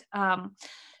at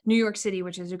New York City,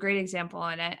 which is a great example,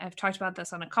 and I've talked about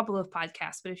this on a couple of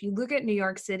podcasts, but if you look at New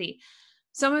York City,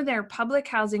 some of their public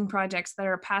housing projects that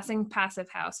are passing Passive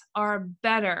House are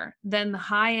better than the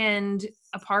high-end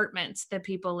apartments that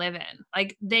people live in.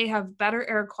 Like, they have better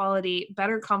air quality,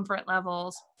 better comfort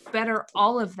levels, better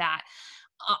all of that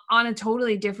on a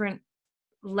totally different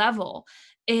level.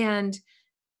 And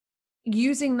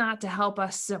using that to help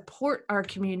us support our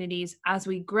communities as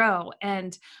we grow.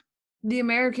 And the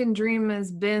American dream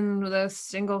has been the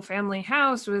single family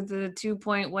house with the 2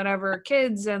 point whatever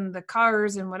kids and the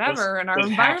cars and whatever, and our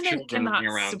environment cannot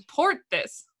support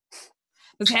this.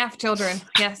 Those half children,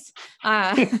 yes.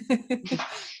 I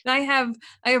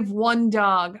have one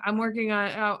dog. I'm working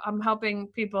on. I'm helping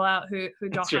people out who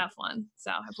don't have one. So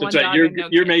I have one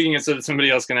dog. You're making it so that somebody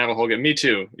else can have a whole kid. Me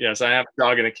too. Yes, I have a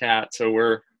dog and a cat.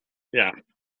 So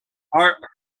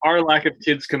our lack of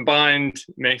kids combined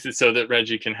makes it so that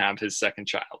Reggie can have his second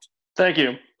child. Thank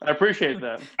you. I appreciate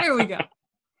that. There we go.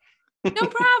 No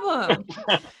problem.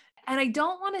 And I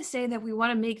don't want to say that we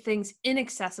want to make things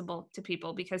inaccessible to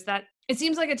people, because that it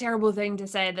seems like a terrible thing to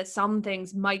say, that some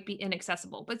things might be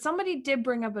inaccessible. But somebody did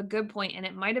bring up a good point, and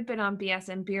it might have been on BS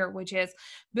and Beer, which is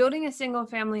building a single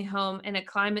family home in a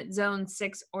climate zone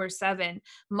 6 or 7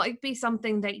 might be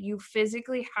something that you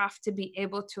physically have to be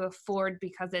able to afford,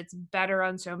 because it's better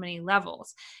on so many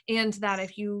levels. And that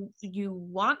if you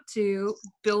want to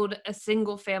build a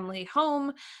single family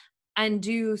home and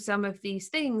do some of these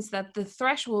things, that the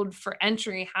threshold for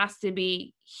entry has to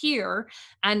be here.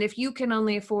 And if you can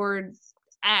only afford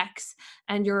X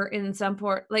and you're in some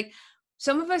port, like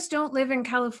some of us don't live in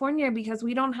California because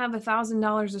we don't have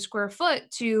 $1,000 a square foot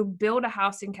to build a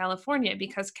house in California,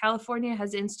 because California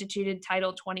has instituted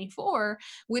Title 24,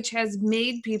 which has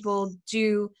made people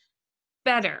do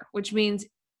better, which means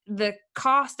the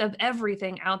cost of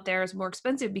everything out there is more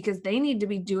expensive because they need to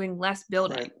be doing less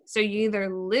building. Right. So you either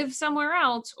live somewhere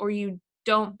else or you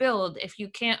don't build if you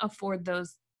can't afford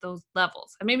those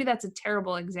levels. And maybe that's a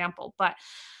terrible example, but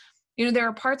there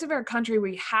are parts of our country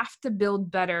where you have to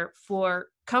build better for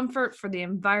comfort, for the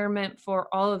environment, for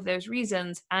all of those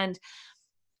reasons. And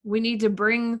we need to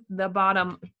bring the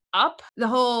bottom up. The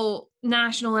whole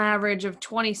national average of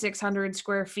 2,600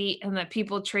 square feet, and that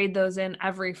people trade those in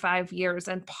every 5 years.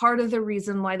 And part of the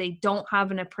reason why they don't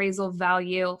have an appraisal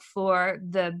value for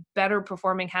the better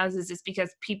performing houses is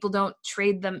because people don't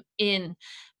trade them in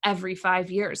every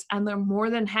 5 years. And they're more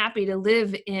than happy to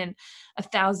live in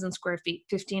 1,000 square feet,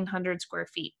 1,500 square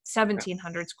feet,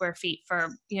 1,700 square feet for,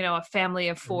 a family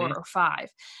of 4 or 5.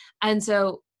 And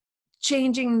so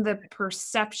changing the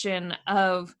perception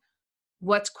of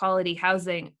what's quality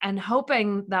housing, and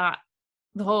hoping that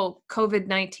the whole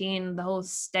COVID-19, the whole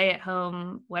stay at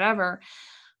home, whatever,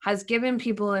 has given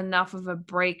people enough of a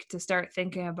break to start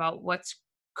thinking about what's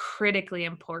critically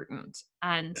important.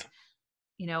 And,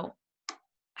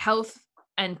 health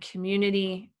and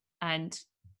community and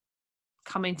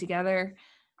coming together,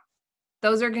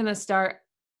 those are going to start.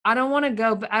 I don't want to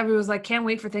go, but everyone's like, can't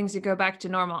wait for things to go back to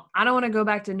normal. I don't want to go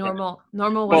back to normal.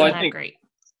 Normal wasn't that great.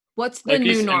 What's the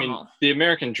new normal? The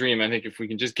American dream, I think if we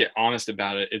can just get honest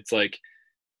about it, it's like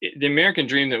the American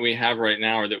dream that we have right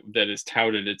now, or that is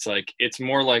touted, it's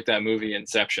more like that movie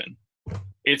Inception.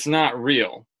 It's not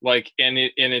real. And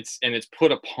it's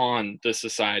put upon the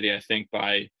society, I think,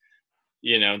 by,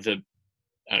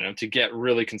 to get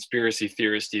really conspiracy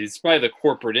theorists. It's by the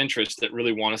corporate interests that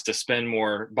really want us to spend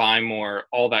more, buy more,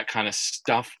 all that kind of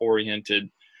stuff oriented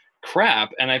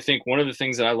crap. And I think one of the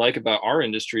things that I like about our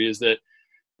industry is that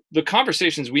the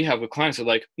conversations we have with clients are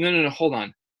like, no, hold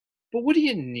on. But what do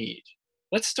you need?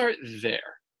 Let's start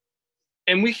there.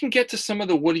 And we can get to some of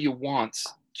the what do you wants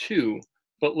too,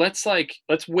 but let's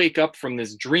wake up from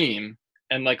this dream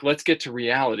and like let's get to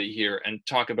reality here and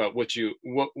talk about what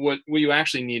you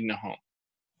actually need in a home.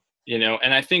 You know,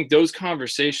 and I think those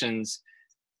conversations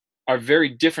are very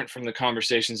different from the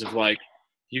conversations of like,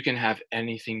 you can have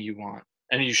anything you want.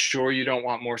 And are you sure you don't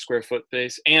want more square foot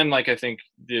space? And like, I think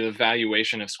the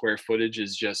evaluation of square footage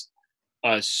is just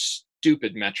a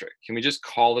stupid metric. Can we just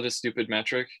call it a stupid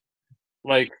metric?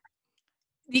 Like,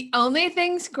 the only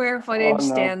thing square footage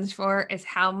no. stands for is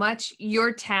how much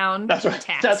your town That's right.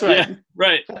 taxes. That's right. Yeah,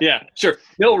 right. Yeah, sure.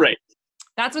 Mill rate.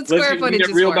 That's what square footage is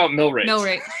for. Get real about mill rates. Mill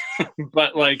rate.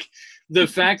 But like the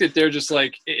fact that they're just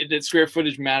like that square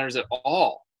footage matters at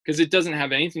all, because it doesn't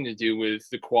have anything to do with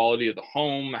the quality of the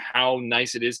home, how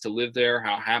nice it is to live there,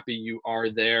 how happy you are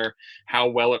there, how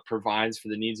well it provides for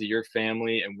the needs of your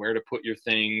family, and where to put your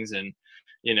things, and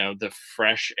you know, the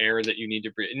fresh air that you need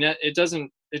to breathe. And it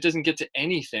doesn't get to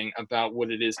anything about what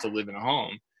it is to live in a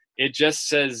home. It just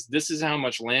says this is how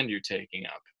much land you're taking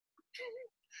up,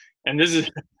 and this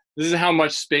is how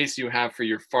much space you have for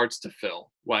your farts to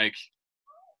fill. Like,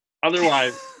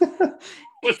 otherwise,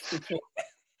 what's the point?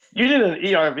 You did an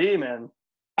ERV, man.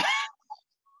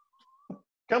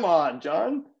 Come on,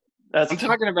 John. I'm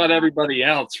talking about everybody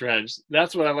else, Reg.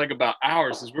 That's what I like about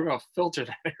ours, is we're going to filter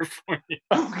that air for you.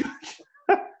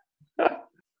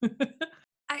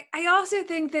 I also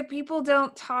think that people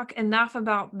don't talk enough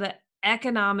about the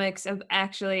economics of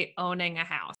actually owning a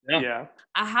house. Yeah.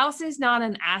 A house is not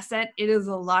an asset. It is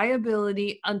a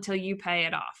liability until you pay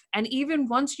it off. And even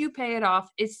once you pay it off,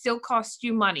 it still costs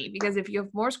you money, because if you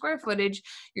have more square footage,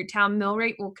 your town mill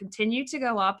rate will continue to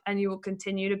go up and you will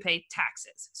continue to pay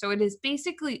taxes. So it is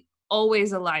basically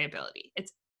always a liability.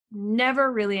 It's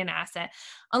never really an asset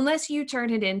unless you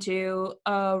turn it into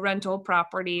a rental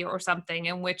property or something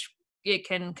in which it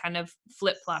can kind of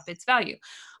flip-flop its value.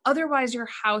 Otherwise, your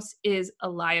house is a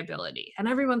liability. And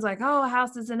everyone's like, oh, a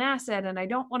house is an asset and I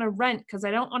don't want to rent because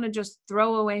I don't want to just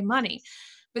throw away money.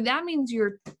 But that means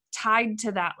you're tied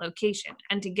to that location.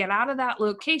 And to get out of that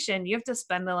location, you have to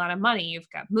spend a lot of money. You've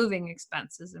got moving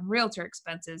expenses and realtor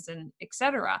expenses and et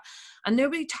cetera. And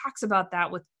nobody talks about that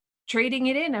with trading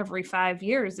it in every 5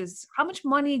 years. Is how much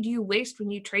money do you waste when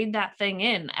you trade that thing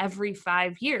in every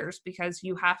 5 years because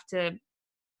you have to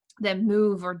then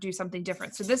move or do something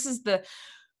different. So this is the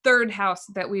third house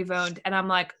that we've owned. And I'm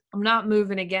like, I'm not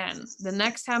moving again. The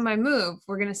next time I move,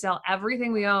 we're going to sell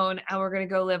everything we own and we're going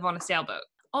to go live on a sailboat.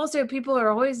 Also, people are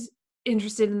always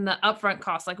interested in the upfront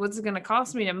cost. Like, what's it going to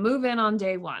cost me to move in on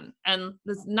day one? And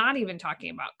that's not even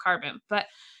talking about carbon, but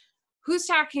who's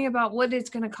talking about what it's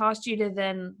going to cost you to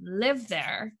then live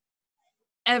there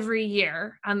every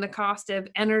year? And the cost of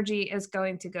energy is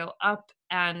going to go up.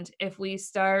 And if we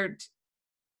start,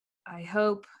 I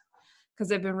hope,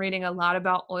 because I've been reading a lot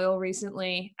about oil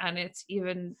recently and it's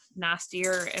even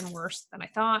nastier and worse than I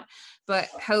thought, but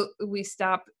how we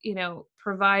stop,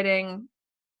 providing,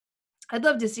 I'd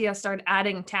love to see us start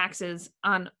adding taxes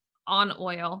on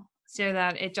oil so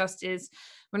that it just is,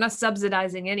 we're not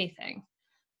subsidizing anything.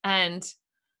 And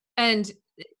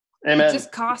Amen. It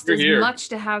just costs as much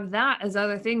to have that as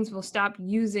other things. We'll stop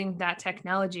using that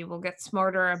technology. We'll get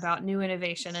smarter about new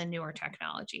innovation and newer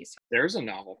technologies. There's a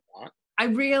novel thought. I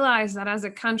realize that as a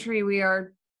country, we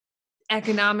are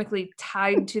economically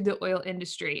tied to the oil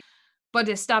industry, but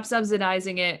to stop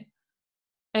subsidizing it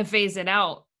and phase it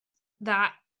out,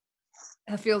 that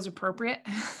feels appropriate.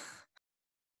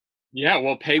 Yeah,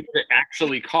 well, pay what it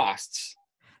actually costs.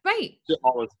 Right. To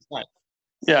all its time.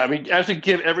 Yeah, I mean, actually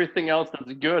give everything else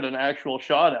that's good an actual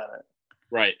shot at it.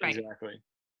 Right, exactly.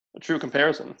 A true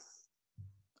comparison.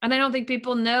 And I don't think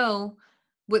people know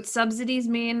what subsidies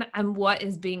mean and what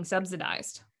is being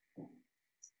subsidized.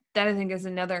 That I think is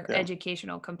another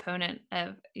educational component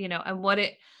of, and what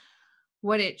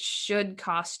it should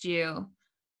cost you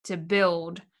to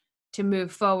build, to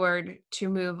move forward, to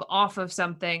move off of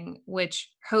something, which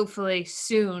hopefully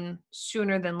sooner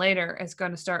than later, is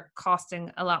going to start costing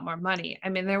a lot more money. I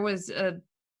mean, there was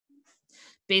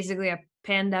basically a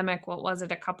pandemic, what was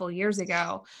it, a couple of years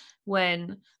ago,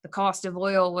 when the cost of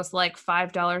oil was like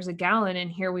 $5 a gallon. And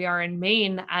here we are in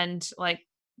Maine, and like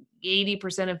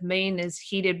 80% of Maine is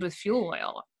heated with fuel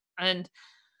oil. And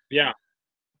yeah,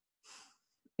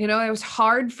 it was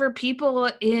hard for people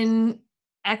in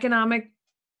economic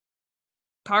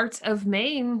parts of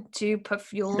Maine to put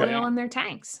fuel oil in their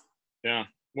tanks. Yeah.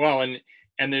 Well,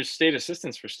 and there's state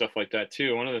assistance for stuff like that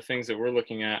too. One of the things that we're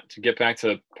looking at, to get back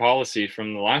to policy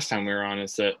from the last time we were on,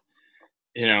 is that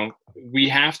you know, we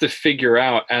have to figure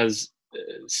out as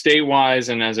state-wise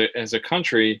and as a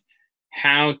country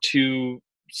how to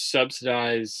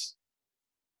subsidize,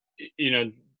 you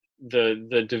know,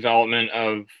 the development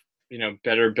of, you know,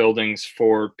 better buildings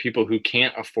for people who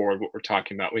can't afford what we're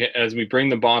talking about. As we bring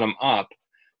the bottom up,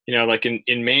 you know, like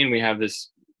in Maine, we have this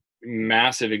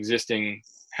massive existing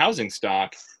housing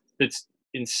stock that's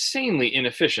insanely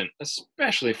inefficient,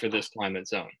 especially for this climate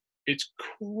zone. It's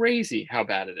crazy how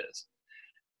bad it is.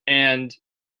 And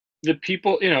the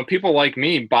people, you know, people like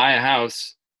me buy a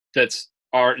house that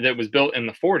was built in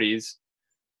the 40s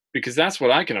because that's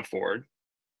what I can afford.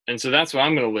 And so that's what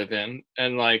I'm going to live in.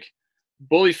 And like,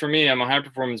 bully for me, I'm a high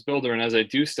performance builder, and as I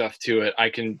do stuff to it, I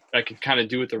can kind of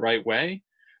do it the right way.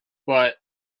 But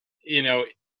you know,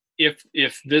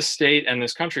 if this state and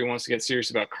this country wants to get serious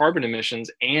about carbon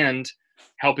emissions and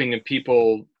helping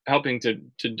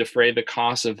to defray the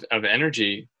cost of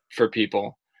energy for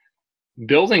people,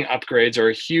 building upgrades are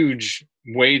a huge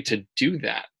way to do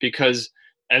that. Because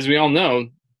as we all know,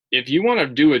 if you want to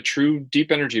do a true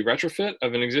deep energy retrofit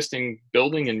of an existing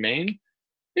building in Maine,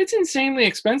 it's insanely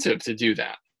expensive to do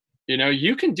that. You know,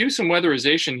 you can do some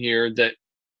weatherization here that,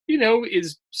 you know,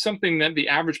 is something that the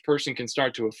average person can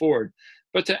start to afford.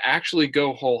 But to actually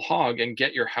go whole hog and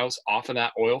get your house off of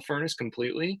that oil furnace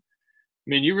completely, I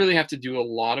mean, you really have to do a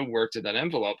lot of work to that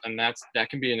envelope, and that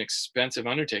can be an expensive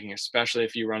undertaking, especially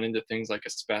if you run into things like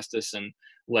asbestos and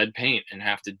lead paint and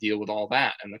have to deal with all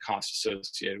that and the costs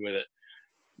associated with it.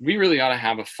 We really ought to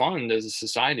have a fund as a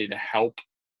society to help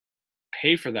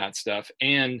pay for that stuff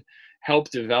and help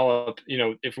develop, you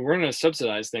know, if we're going to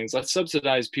subsidize things, let's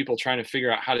subsidize people trying to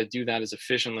figure out how to do that as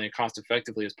efficiently and cost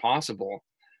effectively as possible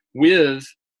with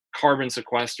carbon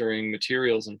sequestering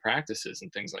materials and practices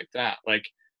and things like that. Like,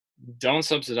 don't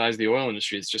subsidize the oil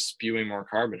industry. It's just spewing more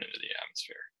carbon into the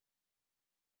atmosphere.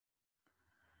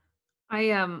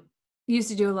 I used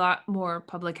to do a lot more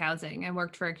public housing. I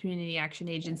worked for a community action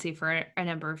agency for a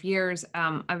number of years.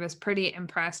 I was pretty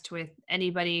impressed with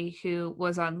anybody who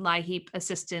was on LIHEAP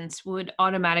assistance would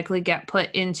automatically get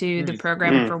put into the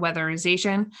program for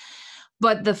weatherization.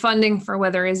 But the funding for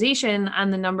weatherization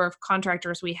and the number of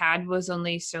contractors we had was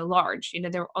only so large. You know,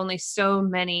 there were only so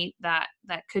many that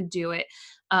could do it.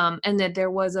 And that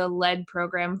there was a lead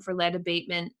program for lead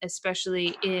abatement,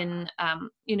 especially in,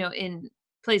 you know, in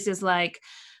places like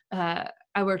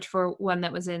I worked for one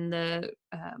that was in the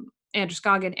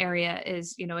Androscoggin area.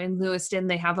 Is, you know, in Lewiston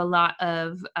they have a lot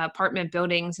of apartment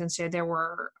buildings, and so there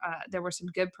were some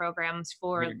good programs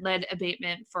for lead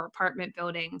abatement for apartment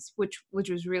buildings, which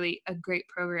was really a great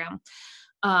program.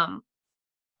 And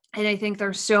I think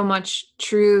there's so much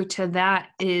true to that.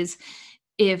 Is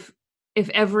if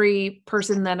every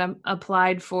person that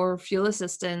applied for fuel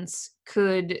assistance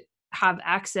could have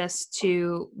access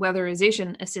to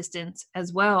weatherization assistance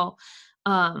as well.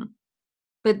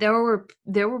 But there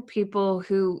were people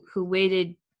who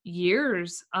waited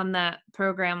years on that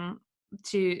program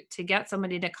to get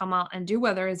somebody to come out and do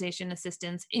weatherization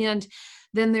assistance. And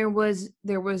then there was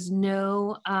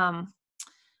no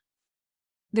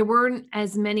there weren't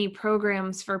as many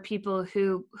programs for people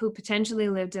who potentially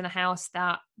lived in a house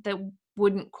that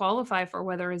wouldn't qualify for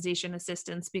weatherization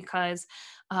assistance because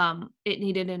it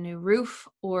needed a new roof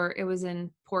or it was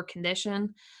in poor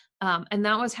condition. And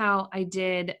that was how I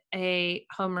did a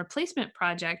home replacement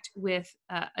project with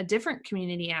a different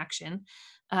community action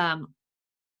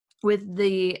with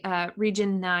the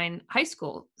Region 9 high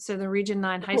school. So the Region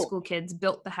 9 high school kids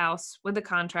built the house with a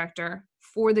contractor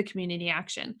for the community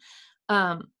action.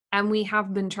 And we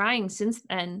have been trying since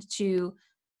then to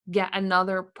get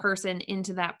another person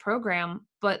into that program,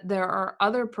 but there are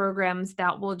other programs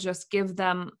that will just give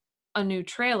them a new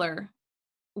trailer,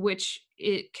 which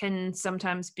it can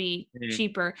sometimes be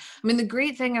cheaper. I mean, the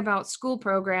great thing about school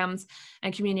programs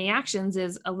and community actions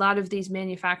is a lot of these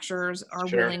manufacturers are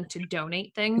willing to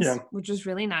donate things, which is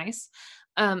really nice.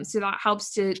 So that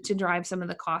helps to drive some of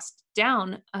the cost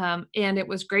down. And it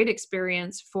was great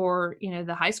experience for, you know,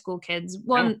 the high school kids.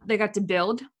 One, they got to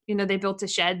build, you know, they built a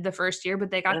shed the first year,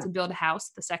 but they got to build a house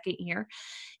the second year.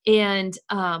 And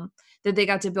that they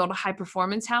got to build a high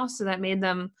performance house. So that made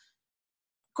them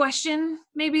question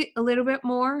maybe a little bit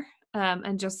more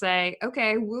and just say,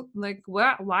 okay, like,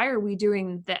 why are we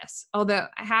doing this? Although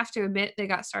I have to admit they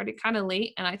got started kind of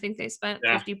late, and I think they spent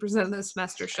 50% of the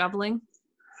semester shoveling.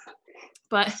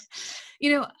 But,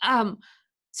 you know,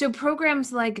 so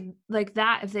programs like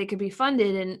that, if they could be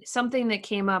funded, and something that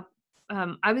came up,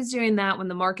 I was doing that when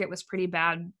the market was pretty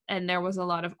bad and there was a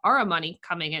lot of ARA money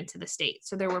coming into the state.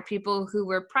 So there were people who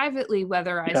were privately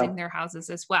weatherizing their houses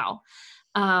as well.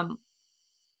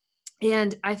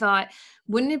 And I thought,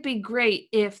 wouldn't it be great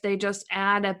if they just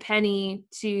add a penny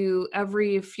to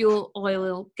every fuel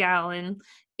oil gallon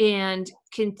and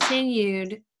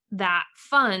continued that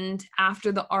fund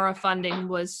after the ARA funding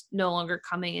was no longer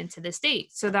coming into the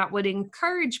state? So that would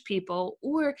encourage people,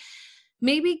 or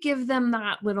maybe give them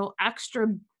that little extra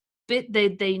bit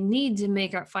that they need to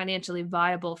make it financially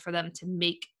viable for them to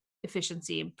make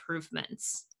efficiency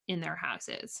improvements in their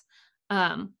houses.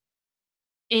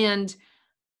 And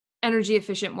energy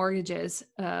efficient mortgages,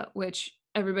 which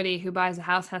everybody who buys a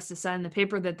house has to sign the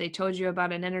paper that they told you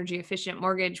about an energy efficient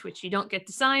mortgage, which you don't get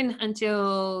to sign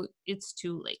until it's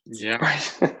too late. Yeah.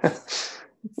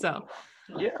 So,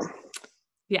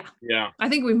 yeah. I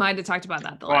think we might have talked about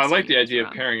that. I like the idea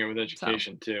of pairing it with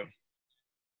education too.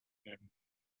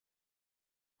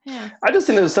 Yeah. I just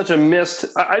think there's such a missed.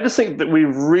 I just think that we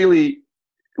really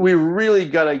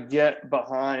got to get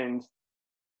behind.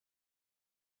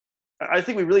 I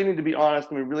think we really need to be honest,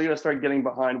 and we really got to start getting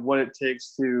behind what it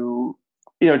takes to,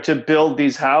 to build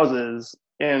these houses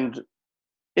and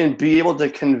be able to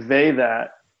convey that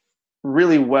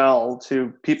really well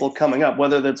to people coming up,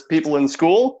 whether that's people in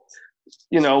school,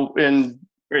 in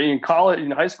college,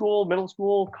 in high school, middle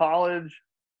school, college,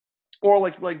 or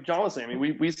like John was saying. I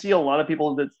mean, we see a lot of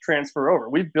people that transfer over.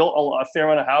 We've built a fair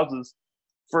amount of houses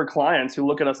for clients who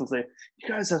look at us and say, "You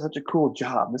guys have such a cool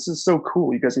job. This is so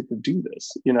cool. You guys get to do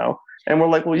this," And we're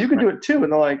like, "Well, you can do it too."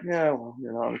 And they're like, "Yeah, well,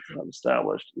 I'm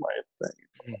established in my thing."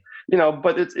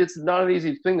 But it's not an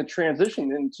easy thing to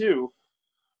transition into.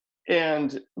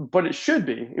 But it should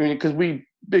be. I mean,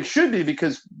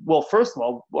 because well, first of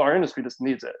all, our industry just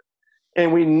needs it,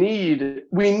 and we need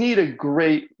a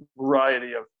great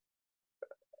variety of.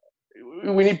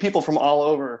 We need people from all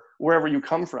over, wherever you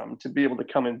come from, to be able to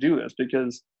come and do this,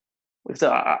 because it's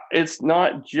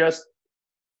not just,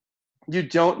 you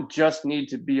don't just need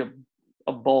to be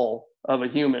a bull of a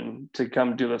human to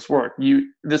come do this work.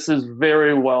 This is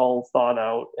very well thought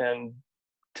out and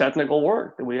technical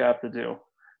work that we have to do,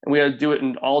 and we have to do it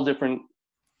in all different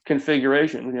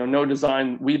configurations. No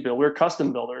design we build. We're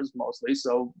custom builders mostly,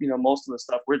 so most of the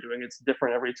stuff we're doing, it's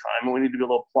different every time, and we need to be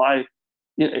able to apply.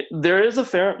 There's a lot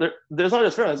to this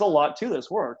work and there's a lot to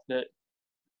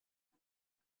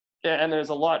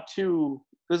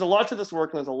this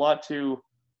work, and there's a lot to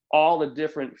all the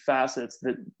different facets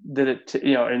that it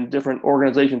in different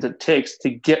organizations it takes to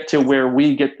get to where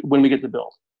we get when we get to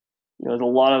build. There's a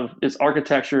lot of, it's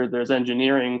architecture, there's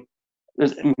engineering,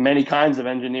 there's many kinds of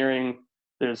engineering,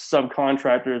 there's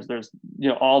subcontractors, there's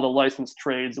all the licensed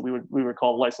trades that we would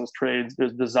call licensed trades,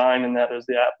 there's design in that, there's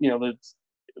the there's,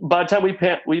 by the time we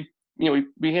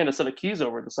hand a set of keys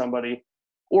over to somebody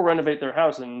or renovate their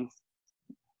house and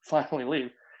finally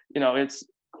leave,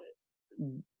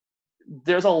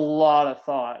 there's a lot of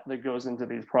thought that goes into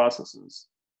these processes.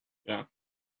 Yeah.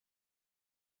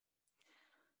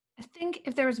 I think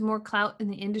if there was more clout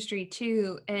in the industry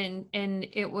too, and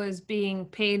it was being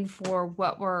paid for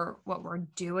what we're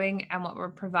doing and what we're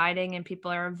providing, and people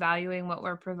are valuing what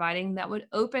we're providing, that would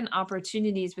open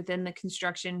opportunities within the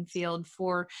construction field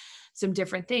for some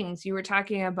different things. You were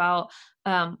talking about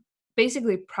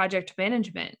basically project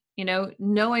management,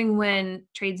 knowing when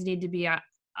trades need to be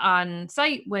on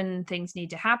site, when things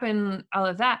need to happen, all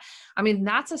of that. I mean,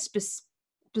 that's a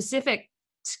specific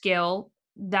skill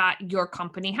that your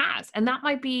company has, and that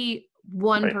might be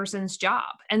one person's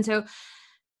job. And so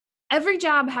every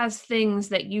job has things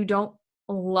that you don't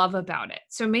love about it.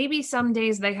 So maybe some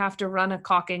days they have to run a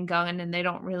caulking gun and they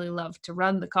don't really love to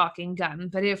run the caulking gun,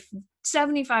 but if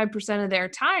 75% of their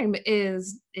time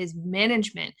is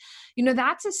management,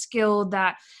 that's a skill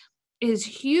that is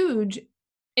huge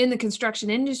in the construction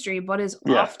industry, but is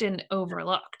often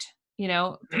overlooked.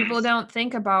 People don't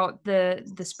think about the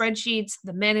spreadsheets,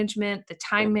 the management, the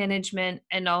time management,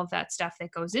 and all of that stuff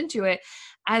that goes into it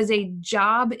as a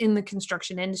job in the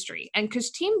construction industry. And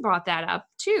Christine brought that up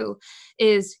too,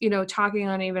 is, talking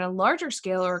on even a larger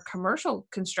scale or commercial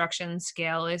construction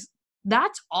scale, is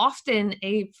that's often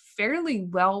a fairly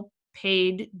well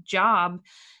paid job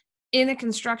in a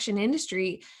construction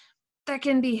industry that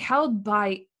can be held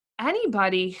by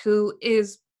anybody who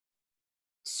is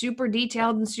super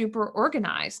detailed and super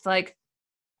organized. Like,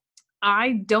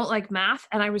 I don't like math,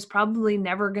 and I was probably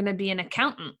never going to be an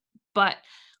accountant, but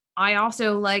I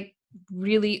also like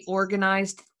really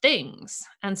organized things.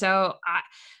 And so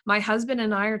my husband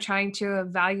and I are trying to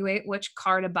evaluate which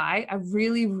car to buy. I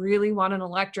really, really want an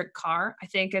electric car. I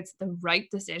think it's the right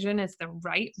decision. It's the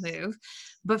right move,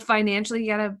 but financially you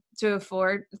got to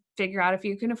figure out if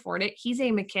you can afford it. He's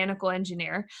a mechanical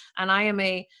engineer and I am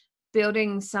a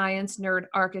building science nerd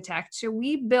architect. So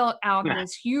we built out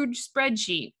this huge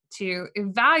spreadsheet to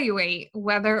evaluate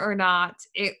whether or not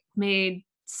it made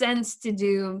sense to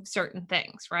do certain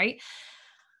things, right?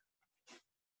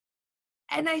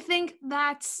 And I think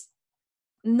that's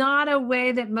not a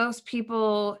way that most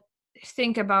people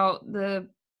think about the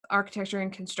architecture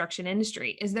and construction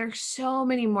industry. Is there so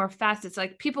many more facets?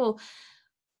 Like, people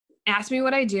ask me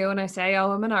what I do and I say,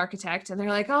 oh, I'm an architect, and they're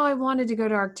like, oh, I wanted to go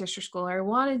to architecture school, or I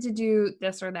wanted to do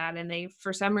this or that, and they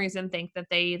for some reason think that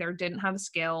they either didn't have a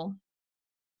skill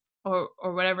or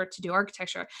whatever to do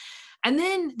architecture. And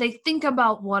then they think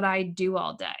about what I do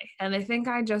all day, and they think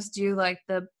I just do like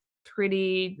the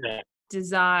pretty Yeah.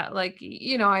 design, like,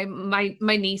 my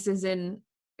niece is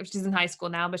she's in high school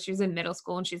now, but she was in middle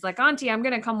school, and she's like, Auntie, I'm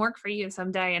gonna come work for you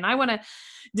someday, and I want to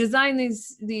design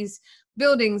these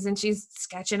buildings, and she's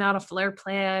sketching out a floor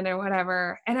plan or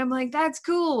whatever, and I'm like, that's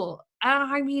cool.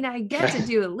 I mean, I get to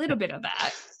do a little bit of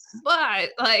that, but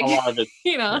like, A lot of it.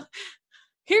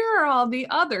 here are all the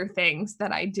other things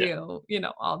that I do,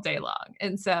 all day long.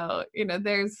 And so,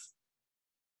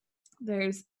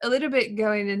 there's a little bit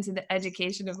going into the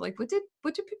education of like, what do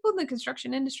people in the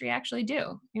construction industry actually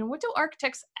do? What do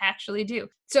architects actually do?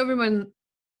 So everyone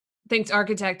thinks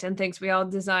architect and thinks we all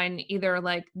design either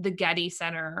like the Getty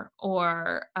Center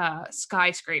or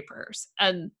skyscrapers.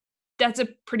 And that's a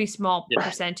pretty small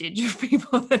percentage of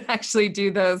people that actually do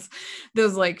those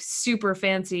like super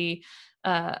fancy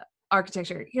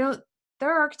architecture.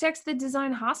 There are architects that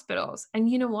design hospitals, and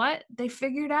you know what? They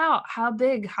figured out how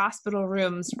big hospital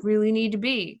rooms really need to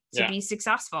be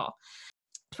successful.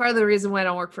 It's part of the reason why I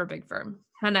don't work for a big firm,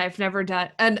 and I've never done.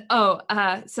 And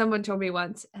someone told me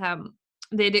once,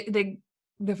 the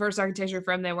first architecture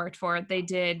firm they worked for, they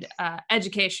did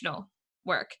educational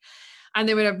work, and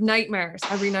they would have nightmares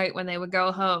every night when they would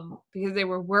go home because they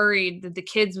were worried that the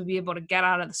kids would be able to get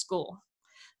out of the school.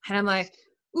 And I'm like,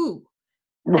 ooh,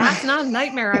 that's not a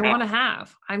nightmare I want to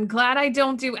have. I'm glad I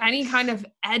don't do any kind of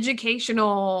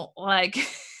educational, like,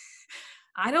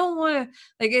 I don't want to,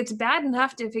 like, it's bad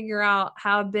enough to figure out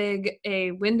how big a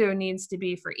window needs to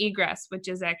be for egress, which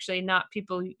is actually not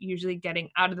people usually getting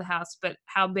out of the house, but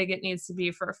how big it needs to be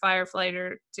for a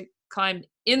firefighter to climb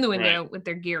in the window with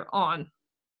their gear on.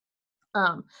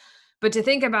 But to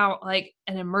think about like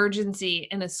an emergency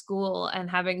in a school and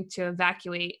having to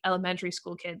evacuate elementary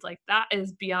school kids, like, that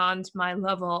is beyond my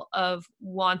level of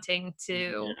wanting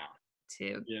to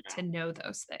know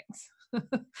those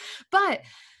things. But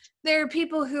there are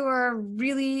people who are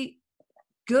really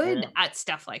good at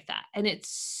stuff like that, and it's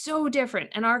so different,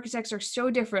 and architects are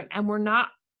so different, and we're not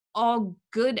all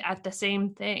good at the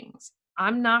same things.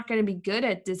 I'm not going to be good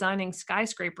at designing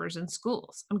skyscrapers in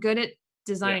schools. I'm good at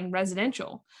designing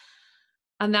residential.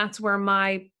 And that's where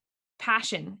my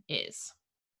passion is.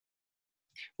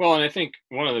 Well, and I think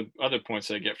one of the other points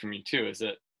that I get from you too is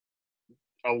that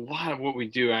a lot of what we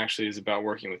do actually is about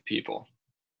working with people.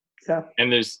 Yeah.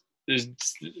 And there's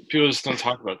people just don't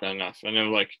talk about that enough. I know,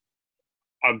 like,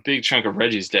 a big chunk of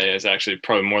Reggie's day is actually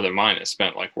probably more than mine is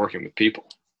spent like working with people.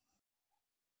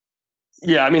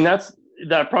 Yeah, I mean, that's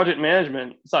that project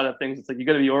management side of things. It's like, you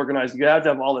got to be organized. You have to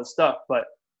have all this stuff, but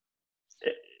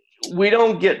we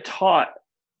don't get taught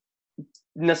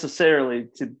necessarily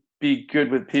to be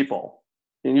good with people,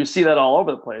 and you see that all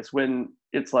over the place when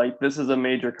it's like, this is a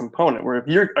major component where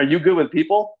are you good with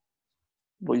people?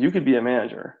 Well, you could be a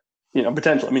manager,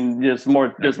 potentially. I mean, there's a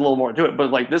little more to it,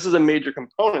 but like, this is a major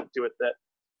component to it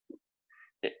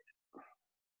that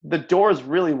the door is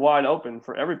really wide open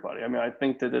for everybody. I mean, I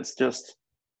think that it's just,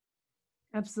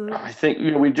 absolutely. I think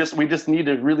we just need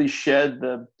to really shed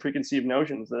the preconceived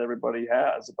notions that everybody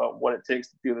has about what it takes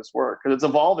to do this work, because it's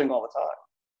evolving all the time.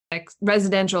 Like,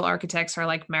 residential architects are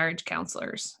like marriage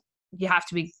counselors. You have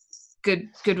to be good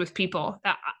with people.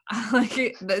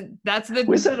 That's the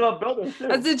we said about buildings too.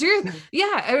 That's the truth.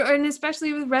 Yeah, and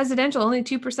especially with residential, only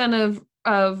 2%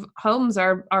 of homes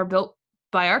are built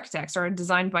by architects or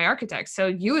designed by architects. So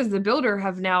you as the builder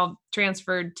have now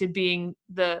transferred to being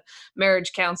the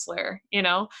marriage counselor,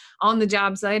 on the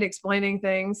job site, explaining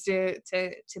things to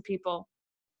people.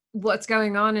 What's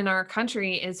going on in our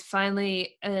country is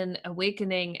finally an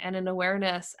awakening and an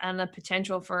awareness and a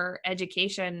potential for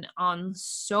education on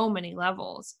so many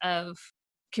levels of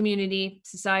community,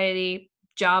 society,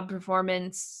 job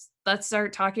performance. Let's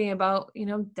start talking about,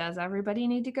 does everybody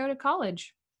need to go to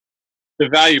college? The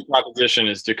value proposition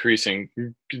is decreasing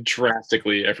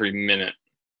drastically every minute.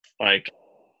 Like,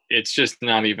 it's just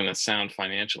not even a sound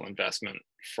financial investment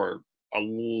for a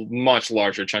much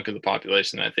larger chunk of the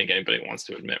population than I think anybody wants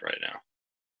to admit right now.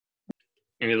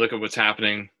 And you look at what's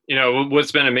happening,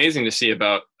 what's been amazing to see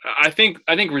about, I think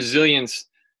resilience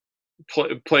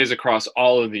plays across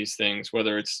all of these things,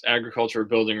 whether it's agriculture or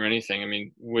building or anything. I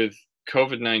mean, with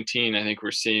COVID-19, I think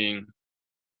we're seeing,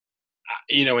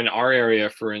 in our area,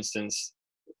 for instance,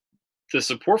 the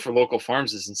support for local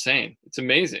farms is insane. It's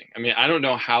amazing. I mean, I don't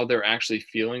know how they're actually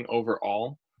feeling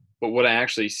overall, but what I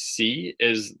actually see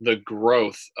is the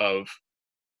growth of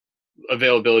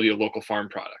availability of local farm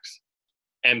products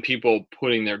and people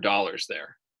putting their dollars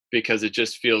there because it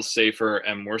just feels safer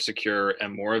and more secure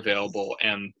and more available,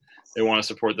 and they want to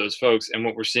support those folks. And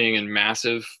what we're seeing in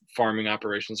massive farming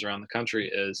operations around the country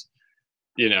is,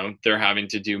 they're having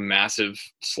to do massive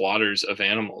slaughters of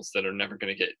animals that are never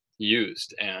going to get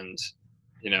used, and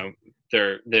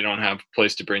they don't have a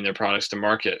place to bring their products to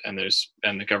market, and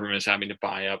the government is having to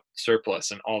buy up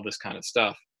surplus and all this kind of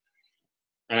stuff.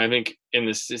 And I think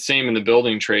same in the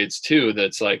building trades too,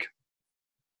 that's like,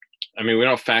 I mean, we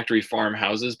don't factory farm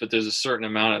houses, but there's a certain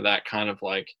amount of that kind of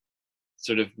like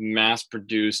sort of mass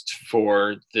produced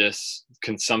for this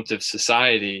consumptive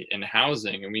society in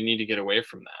housing. And we need to get away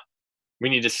from that. We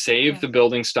need to save the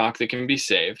building stock that can be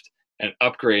saved and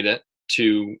upgrade it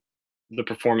to the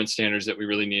performance standards that we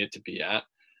really need it to be at.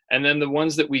 And then the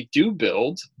ones that we do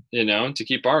build, to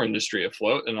keep our industry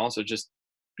afloat, and also just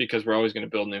because we're always going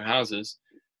to build new houses,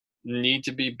 need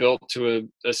to be built to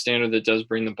a standard that does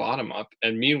bring the bottom up.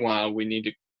 And meanwhile, we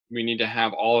need to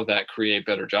have all of that create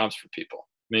better jobs for people.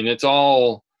 I mean, it's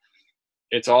all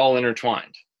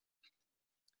intertwined.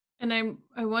 And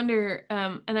I wonder,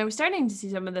 and I was starting to see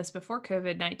some of this before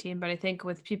COVID-19, but I think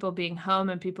with people being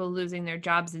home and people losing their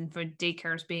jobs and for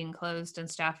daycares being closed and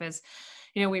stuff is,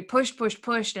 we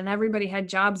pushed, and everybody had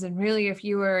jobs. And really, if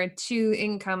you were a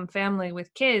 2-income family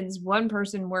with kids, one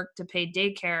person worked to pay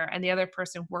daycare and the other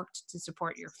person worked to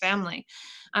support your family.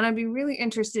 And I'd be really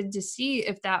interested to see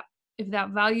if that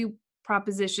value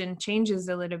proposition changes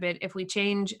a little bit, if we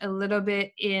change a little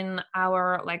bit in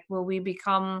our, like, will we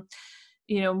become,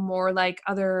 more like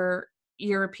other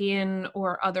European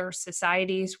or other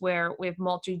societies where we have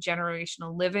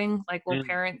multi-generational living, like will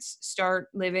parents start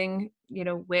living,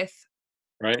 with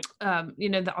right,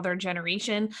 the other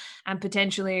generation and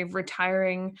potentially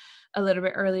retiring a little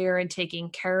bit earlier and taking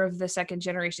care of the second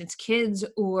generation's kids,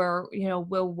 or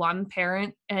will one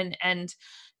parent and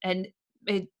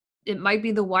it might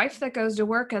be the wife that goes to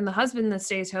work and the husband that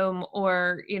stays home,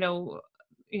 or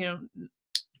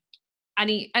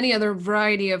any other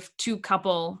variety of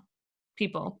 2-couple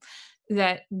people,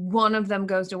 that one of them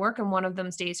goes to work and one of them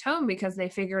stays home because they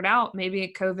figured out maybe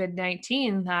at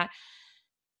COVID-19 that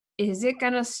is it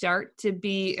going to start to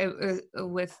be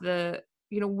with the,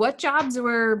 what jobs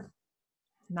were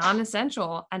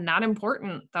non-essential and not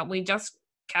important that we just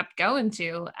kept going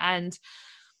to and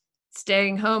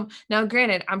staying home. Now,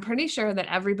 granted, I'm pretty sure that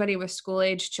everybody with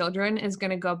school-age children is going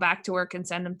to go back to work and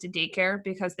send them to daycare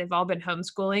because they've all been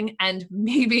homeschooling, and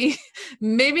maybe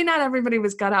not everybody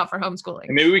was cut out for homeschooling.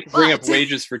 And maybe we can bring up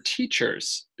wages for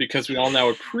teachers because we all now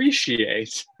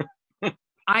appreciate.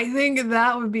 I think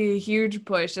that would be a huge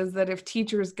push, is that if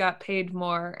teachers got paid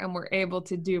more and were able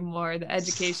to do more, the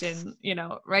education,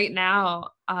 right now,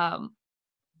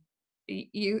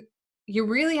 you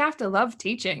really have to love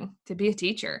teaching to be a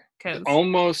teacher. It's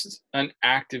almost an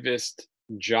activist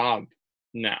job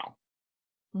now.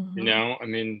 I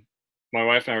mean, my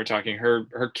wife and I were talking,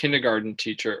 her kindergarten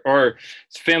teacher, or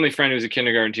family friend who's a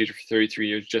kindergarten teacher for 33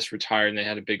 years, just retired, and they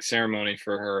had a big ceremony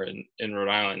for her in Rhode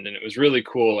Island. And it was really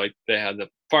cool. Like, they had the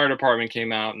fire department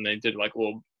came out and they did like a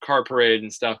little car parade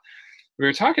and stuff. We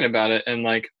were talking about it, and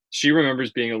like, she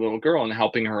remembers being a little girl and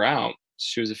helping her out.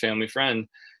 She was a family friend,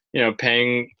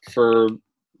 paying for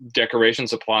decoration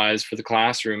supplies for the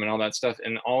classroom and all that stuff.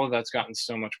 And all of that's gotten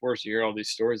so much worse. You hear all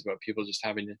these stories about people just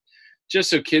having to,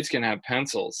 just so kids can have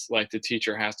pencils, like the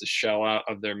teacher has to shell out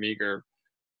of their meager,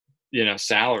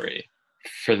 salary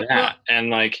for that. Well, and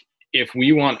like, if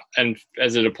we want, and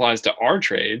as it applies to our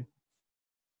trade,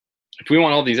 if we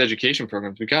want all these education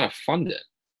programs, we got to fund it.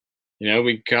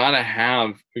 We got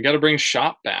to bring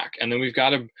shop back. And then we've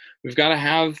got to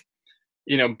have,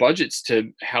 budgets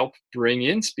to help bring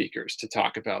in speakers to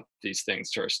talk about these things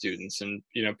to our students, and,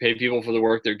 pay people for the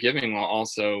work they're giving while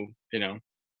also,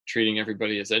 treating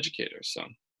everybody as educators. So,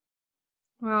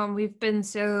 well, we've been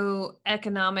so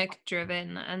economic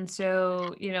driven, and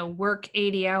so, work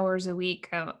 80 hours a week.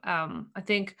 I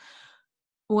think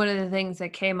one of the things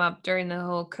that came up during the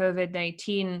whole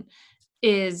COVID-19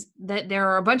 is that there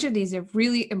are a bunch of these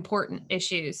really important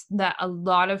issues that a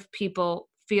lot of people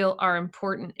feel are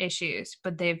important issues,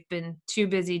 but they've been too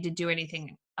busy to do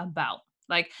anything about.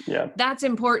 Like, that's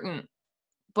important,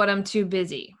 but I'm too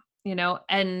busy.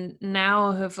 and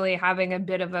now hopefully having a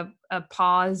bit of a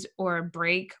pause or a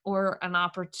break or an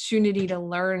opportunity to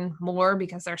learn more,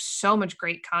 because there's so much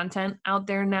great content out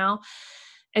there now,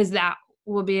 is that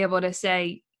we'll be able to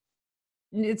say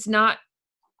it's not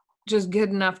just good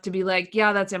enough to be like,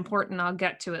 yeah, that's important, I'll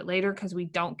get to it later, because we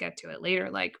don't get to it later.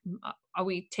 Like, are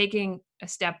we taking a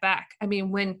step back? I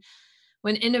mean, when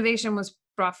innovation was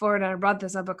brought forward, and I brought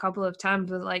this up a couple of times,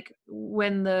 but like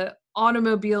when the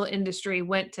automobile industry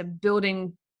went to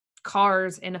building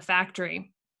cars in a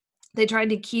factory, they tried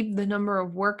to keep the number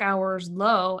of work hours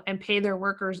low and pay their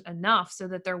workers enough so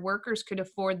that their workers could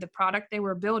afford the product they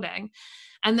were building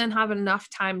and then have enough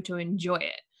time to enjoy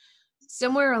it.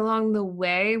 Somewhere along the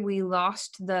way, we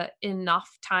lost the enough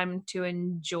time to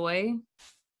enjoy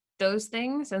those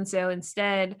things. And so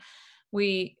instead,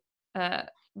 we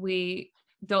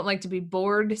don't like to be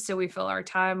bored, so we fill our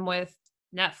time with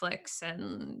Netflix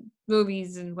and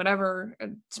movies and whatever,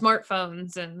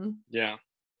 smartphones, and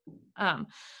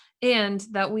and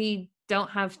that we don't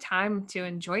have time to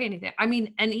enjoy anything. I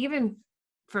mean, and even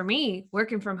for me,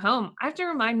 working from home, I have to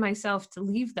remind myself to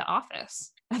leave the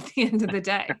office at the end of the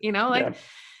day. Like Yeah.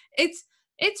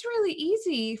 it's really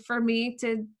easy for me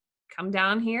to come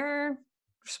down here,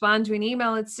 respond to an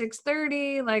email at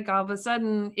 6:30, like all of a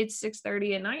sudden it's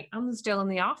 6:30 at night, I'm still in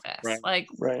the office. Right. Like,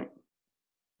 Right.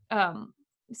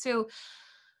 So,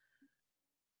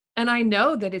 and I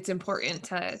know that it's important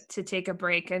to take a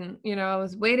break. And, I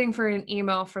was waiting for an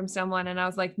email from someone and I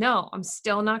was like, no, I'm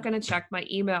still not going to check my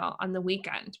email on the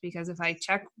weekend, because if I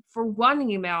check for one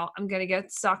email, I'm going to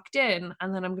get sucked in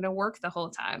and then I'm going to work the whole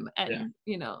time. And,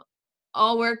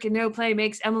 all work and no play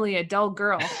makes Emily a dull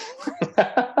girl.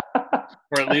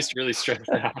 Or at least really stressed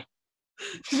out.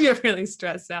 You're really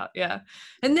stressed out. Yeah.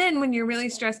 And then when you're really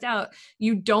stressed out,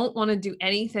 you don't want to do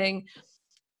anything.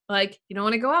 Like, you don't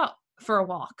want to go out for a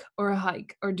walk or a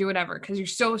hike or do whatever, because you're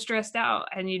so stressed out,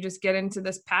 and you just get into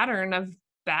this pattern of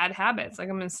bad habits. Like,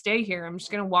 I'm going to stay here, I'm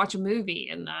just going to watch a movie,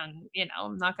 and then,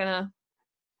 I'm not going to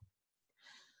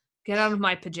get out of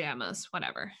my pajamas,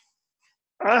 whatever.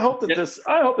 I hope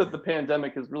that the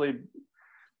pandemic is really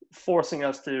forcing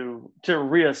us to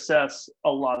reassess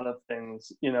a lot of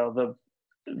things.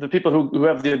 The people who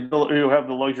have the ability, who have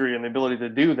the luxury and the ability to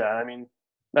do that. I mean,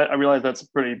 I realize that's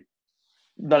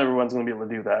not everyone's going to be able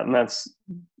to do that, and that's,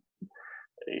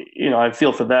 I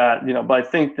feel for that. But I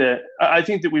think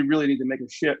that we really need to make a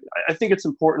shift. I think it's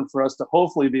important for us to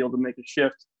hopefully be able to make a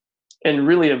shift and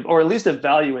really, or at least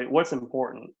evaluate what's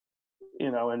important,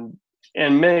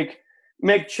 and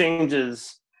make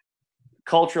changes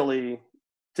culturally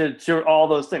to all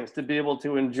those things, to be able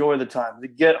to enjoy the time, to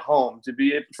get home,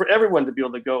 for everyone to be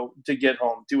able to get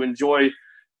home, to enjoy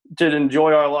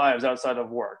our lives outside of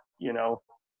work,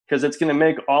 because it's going to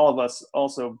make all of us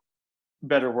also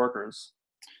better workers,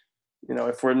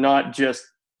 if we're not just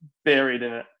buried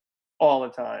in it all the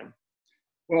time.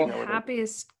 Well, the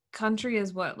happiest country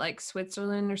is what, like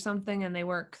Switzerland or something, and they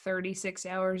work 36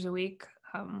 hours a week.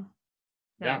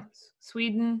 Yeah.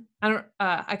 Sweden.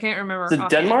 I can't remember. Is it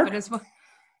Denmark? But it's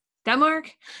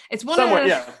Denmark. It's one somewhere.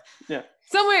 Of, yeah.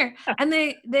 Somewhere. And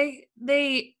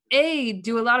they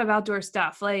do a lot of outdoor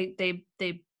stuff. Like they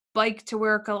bike to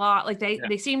work a lot. Like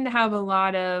they seem to have a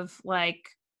lot of like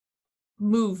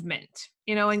movement,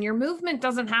 and your movement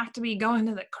doesn't have to be going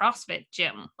to the CrossFit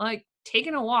gym. Like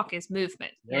taking a walk is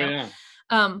movement.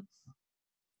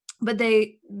 But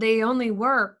they only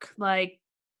work like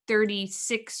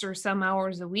 36 or some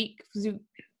hours a week.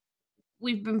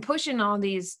 We've been pushing all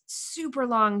these super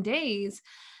long days,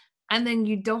 and then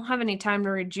you don't have any time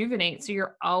to rejuvenate. So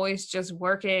you're always just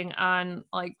working on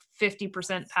like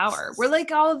 50% power. We're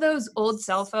like all of those old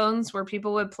cell phones where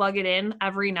people would plug it in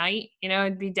every night,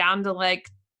 it'd be down to like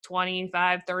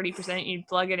 25-30%. You'd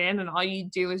plug it in and all you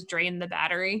do is drain the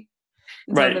battery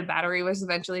until the battery was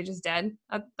eventually just dead.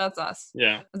 That's us.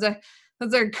 Yeah.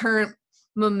 That's our current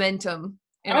momentum.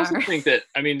 I also think that,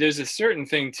 there's a certain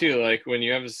thing too, like when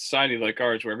you have a society like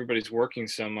ours where everybody's working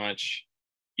so much,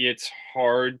 it's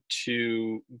hard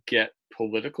to get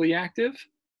politically active.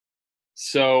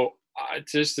 So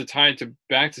just to tie it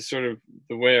back to sort of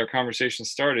the way our conversation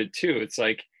started too, it's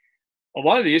like a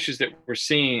lot of the issues that we're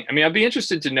seeing, I'd be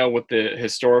interested to know what the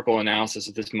historical analysis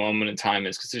of this moment in time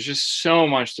is, because there's just so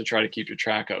much to try to keep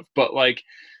track of. But like,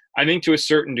 I think to a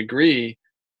certain degree,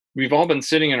 we've all been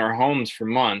sitting in our homes for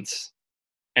months,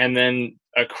 and then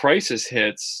a crisis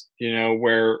hits,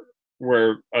 where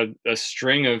a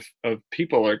string of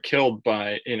people are killed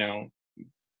by,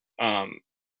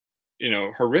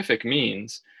 horrific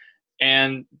means.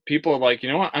 And people are like,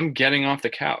 you know what, I'm getting off the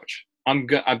couch.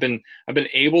 I've been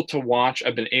able to watch,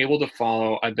 I've been able to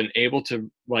follow, I've been able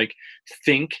to like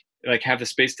think like have the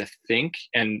space to think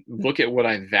and look at what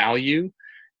I value,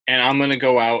 and I'm going to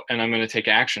go out and I'm going to take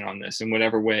action on this in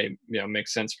whatever way,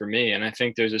 makes sense for me. And I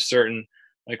think there's a certain,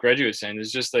 like Reggie was saying,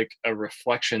 there's just like a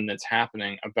reflection that's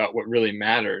happening about what really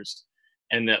matters.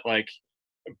 And that like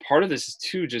part of this is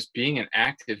too, just being an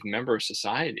active member of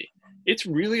society. It's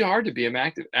really hard to be an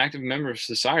active member of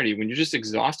society when you're just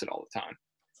exhausted all the time,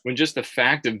 when just the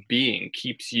fact of being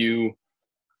keeps you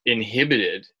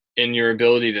inhibited in your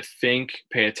ability to think,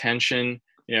 pay attention.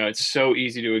 It's so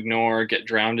easy to ignore, get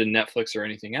drowned in Netflix or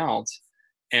anything else.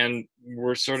 And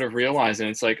we're sort of realizing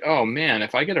it's like, oh man,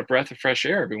 if I get a breath of fresh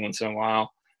air every once in a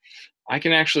while, I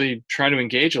can actually try to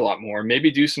engage a lot more, maybe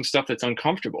do some stuff that's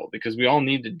uncomfortable, because we all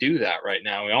need to do that right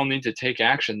now. We all need to take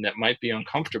action that might be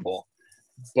uncomfortable,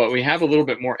 but we have a little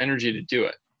bit more energy to do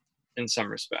it in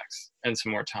some respects and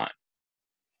some more time.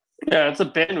 Yeah, it's a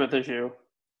bandwidth issue.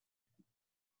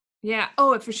 Yeah.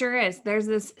 Oh, it for sure is. There's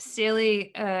this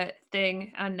silly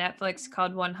thing on Netflix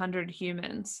called 100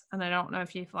 Humans. And I don't know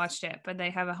if you've watched it, but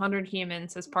they have 100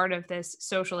 humans as part of this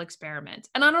social experiment.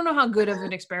 And I don't know how good of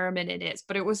an experiment it is,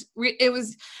 but it was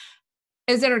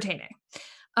entertaining.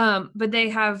 But they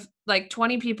have like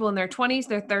 20 people in their 20s,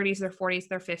 their 30s, their 40s,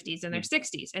 their 50s, and their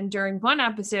 60s. And during one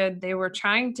episode, they were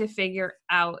trying to figure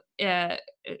out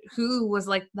who was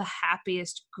like the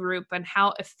happiest group and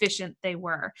how efficient they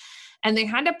were. And they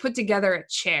had to put together a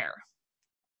chair.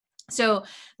 So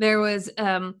there was,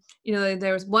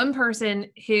 there was one person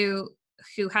who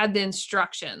had the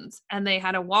instructions, and they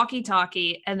had a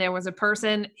walkie-talkie, and there was a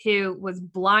person who was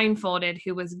blindfolded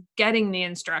who was getting the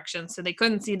instructions, so they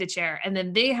couldn't see the chair. And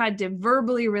then they had to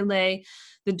verbally relay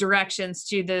the directions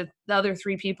to the other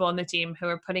three people on the team who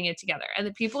were putting it together. And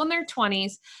the people in their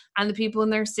 20s and the people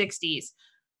in their 60s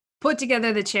put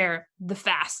together the chair the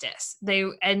fastest.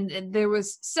 And there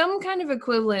was some kind of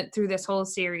equivalent through this whole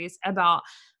series about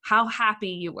how happy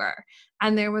you were.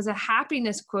 And there was a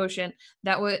happiness quotient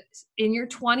that was in your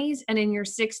 20s and in your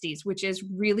 60s, which is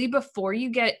really before you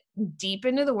get deep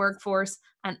into the workforce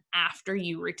and after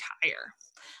you retire.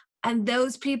 And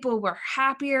those people were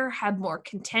happier, had more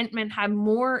contentment, have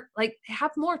more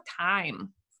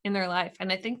time in their life.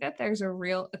 And I think that there's a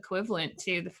real equivalent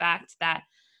to the fact that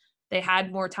they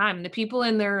had more time. The people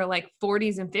in their like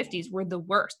 40s and 50s were the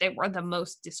worst. They were the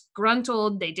most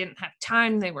disgruntled. They didn't have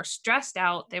time. They were stressed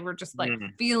out. They were just like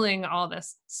feeling all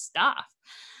this stuff.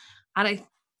 And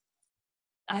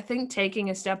I think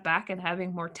taking a step back and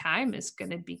having more time is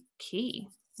going to be key.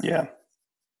 Yeah.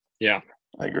 Yeah.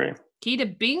 I agree. Key to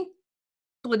being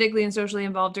politically and socially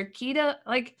involved, or key to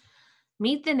like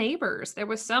meet the neighbors. There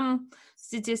was some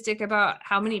statistic about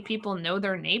how many people know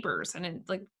their neighbors, and it's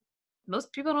like,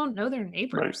 most people don't know their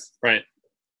neighbors. Right.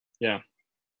 Yeah.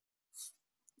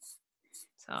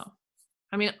 So,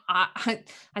 I mean, I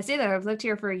say that I've lived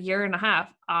here for a year and a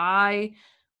half. I,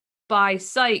 by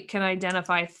sight, can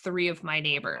identify 3 of my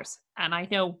neighbors, and I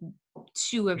know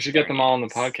 2 of them. You should get them all on the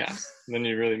podcast. Then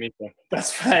you really meet them.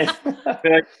 That's right.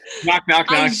 Like, knock, knock,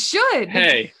 knock. I should.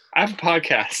 Hey, I have a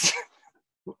podcast.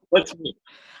 Let's meet.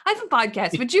 I have a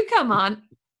podcast. Would you come on?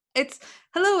 It's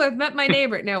hello. I've met my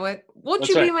neighbor. No, what? Won't That's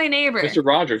you be right. my neighbor, Mr.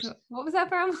 Rogers? What was that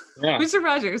from? Yeah. Mr.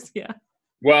 Rogers. Yeah.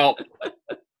 Well,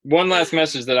 one last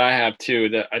message that I have too,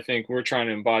 that I think we're trying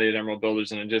to embody at Emerald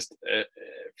Builders, and it just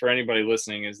for anybody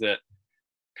listening, is that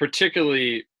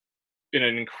particularly in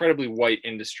an incredibly white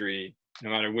industry,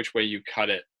 no matter which way you cut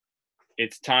it,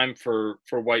 it's time for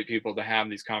white people to have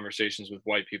these conversations with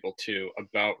white people too,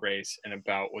 about race and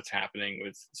about what's happening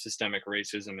with systemic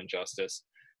racism and justice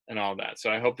and all that.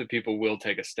 So I hope that people will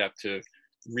take a step to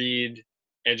read,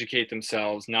 educate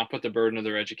themselves, not put the burden of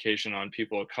their education on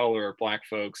people of color or Black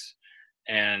folks,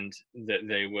 and that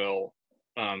they will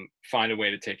find a way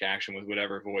to take action with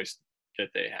whatever voice that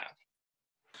they have.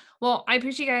 Well, I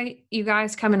appreciate you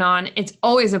guys coming on. It's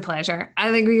always a pleasure.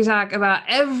 I think we can talk about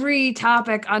every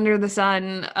topic under the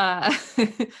sun,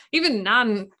 even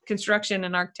non-construction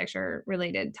and architecture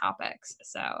related topics.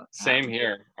 So same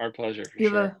here. Our pleasure. For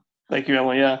sure. Thank you,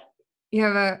 Emily. Yeah. You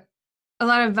have a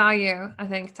lot of value, I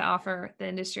think, to offer the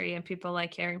industry, and people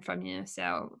like hearing from you.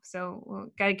 So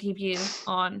we'll got to keep you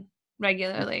on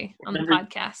regularly on the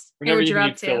podcast. Whenever you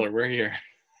need filler, we're here.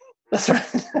 That's right.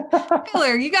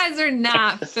 Filler, you guys are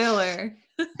not filler.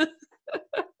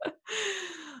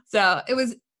 So it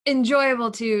was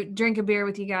enjoyable to drink a beer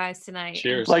with you guys tonight.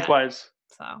 Cheers.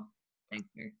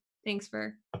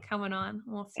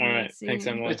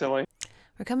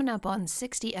 We're coming up on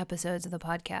 60 episodes of the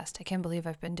podcast. I can't believe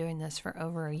I've been doing this for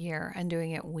over a year and doing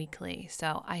it weekly.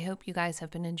 So I hope you guys have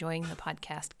been enjoying the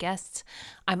podcast guests.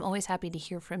 I'm always happy to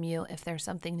hear from you if there's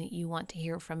something that you want to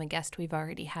hear from a guest we've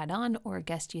already had on or a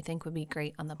guest you think would be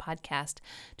great on the podcast.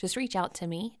 Just reach out to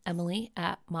me, Emily,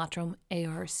 at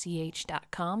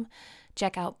mottrumarch.com.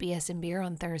 Check out BS and Beer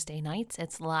on Thursday nights.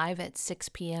 It's live at 6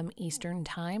 p.m. Eastern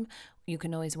Time. You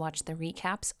can always watch the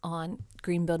recaps on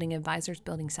Green Building Advisors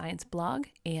Building Science blog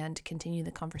and continue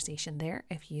the conversation there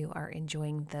if you are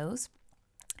enjoying those.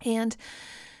 And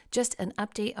just an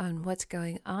update on what's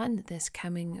going on this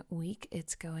coming week.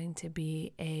 It's going to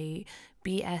be a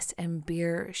BS and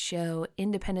Beer Show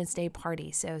Independence Day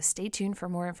party. So stay tuned for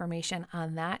more information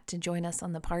on that to join us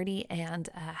on the party and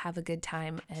have a good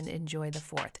time and enjoy the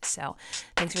 4th. So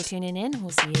thanks for tuning in.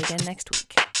 We'll see you again next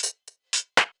week.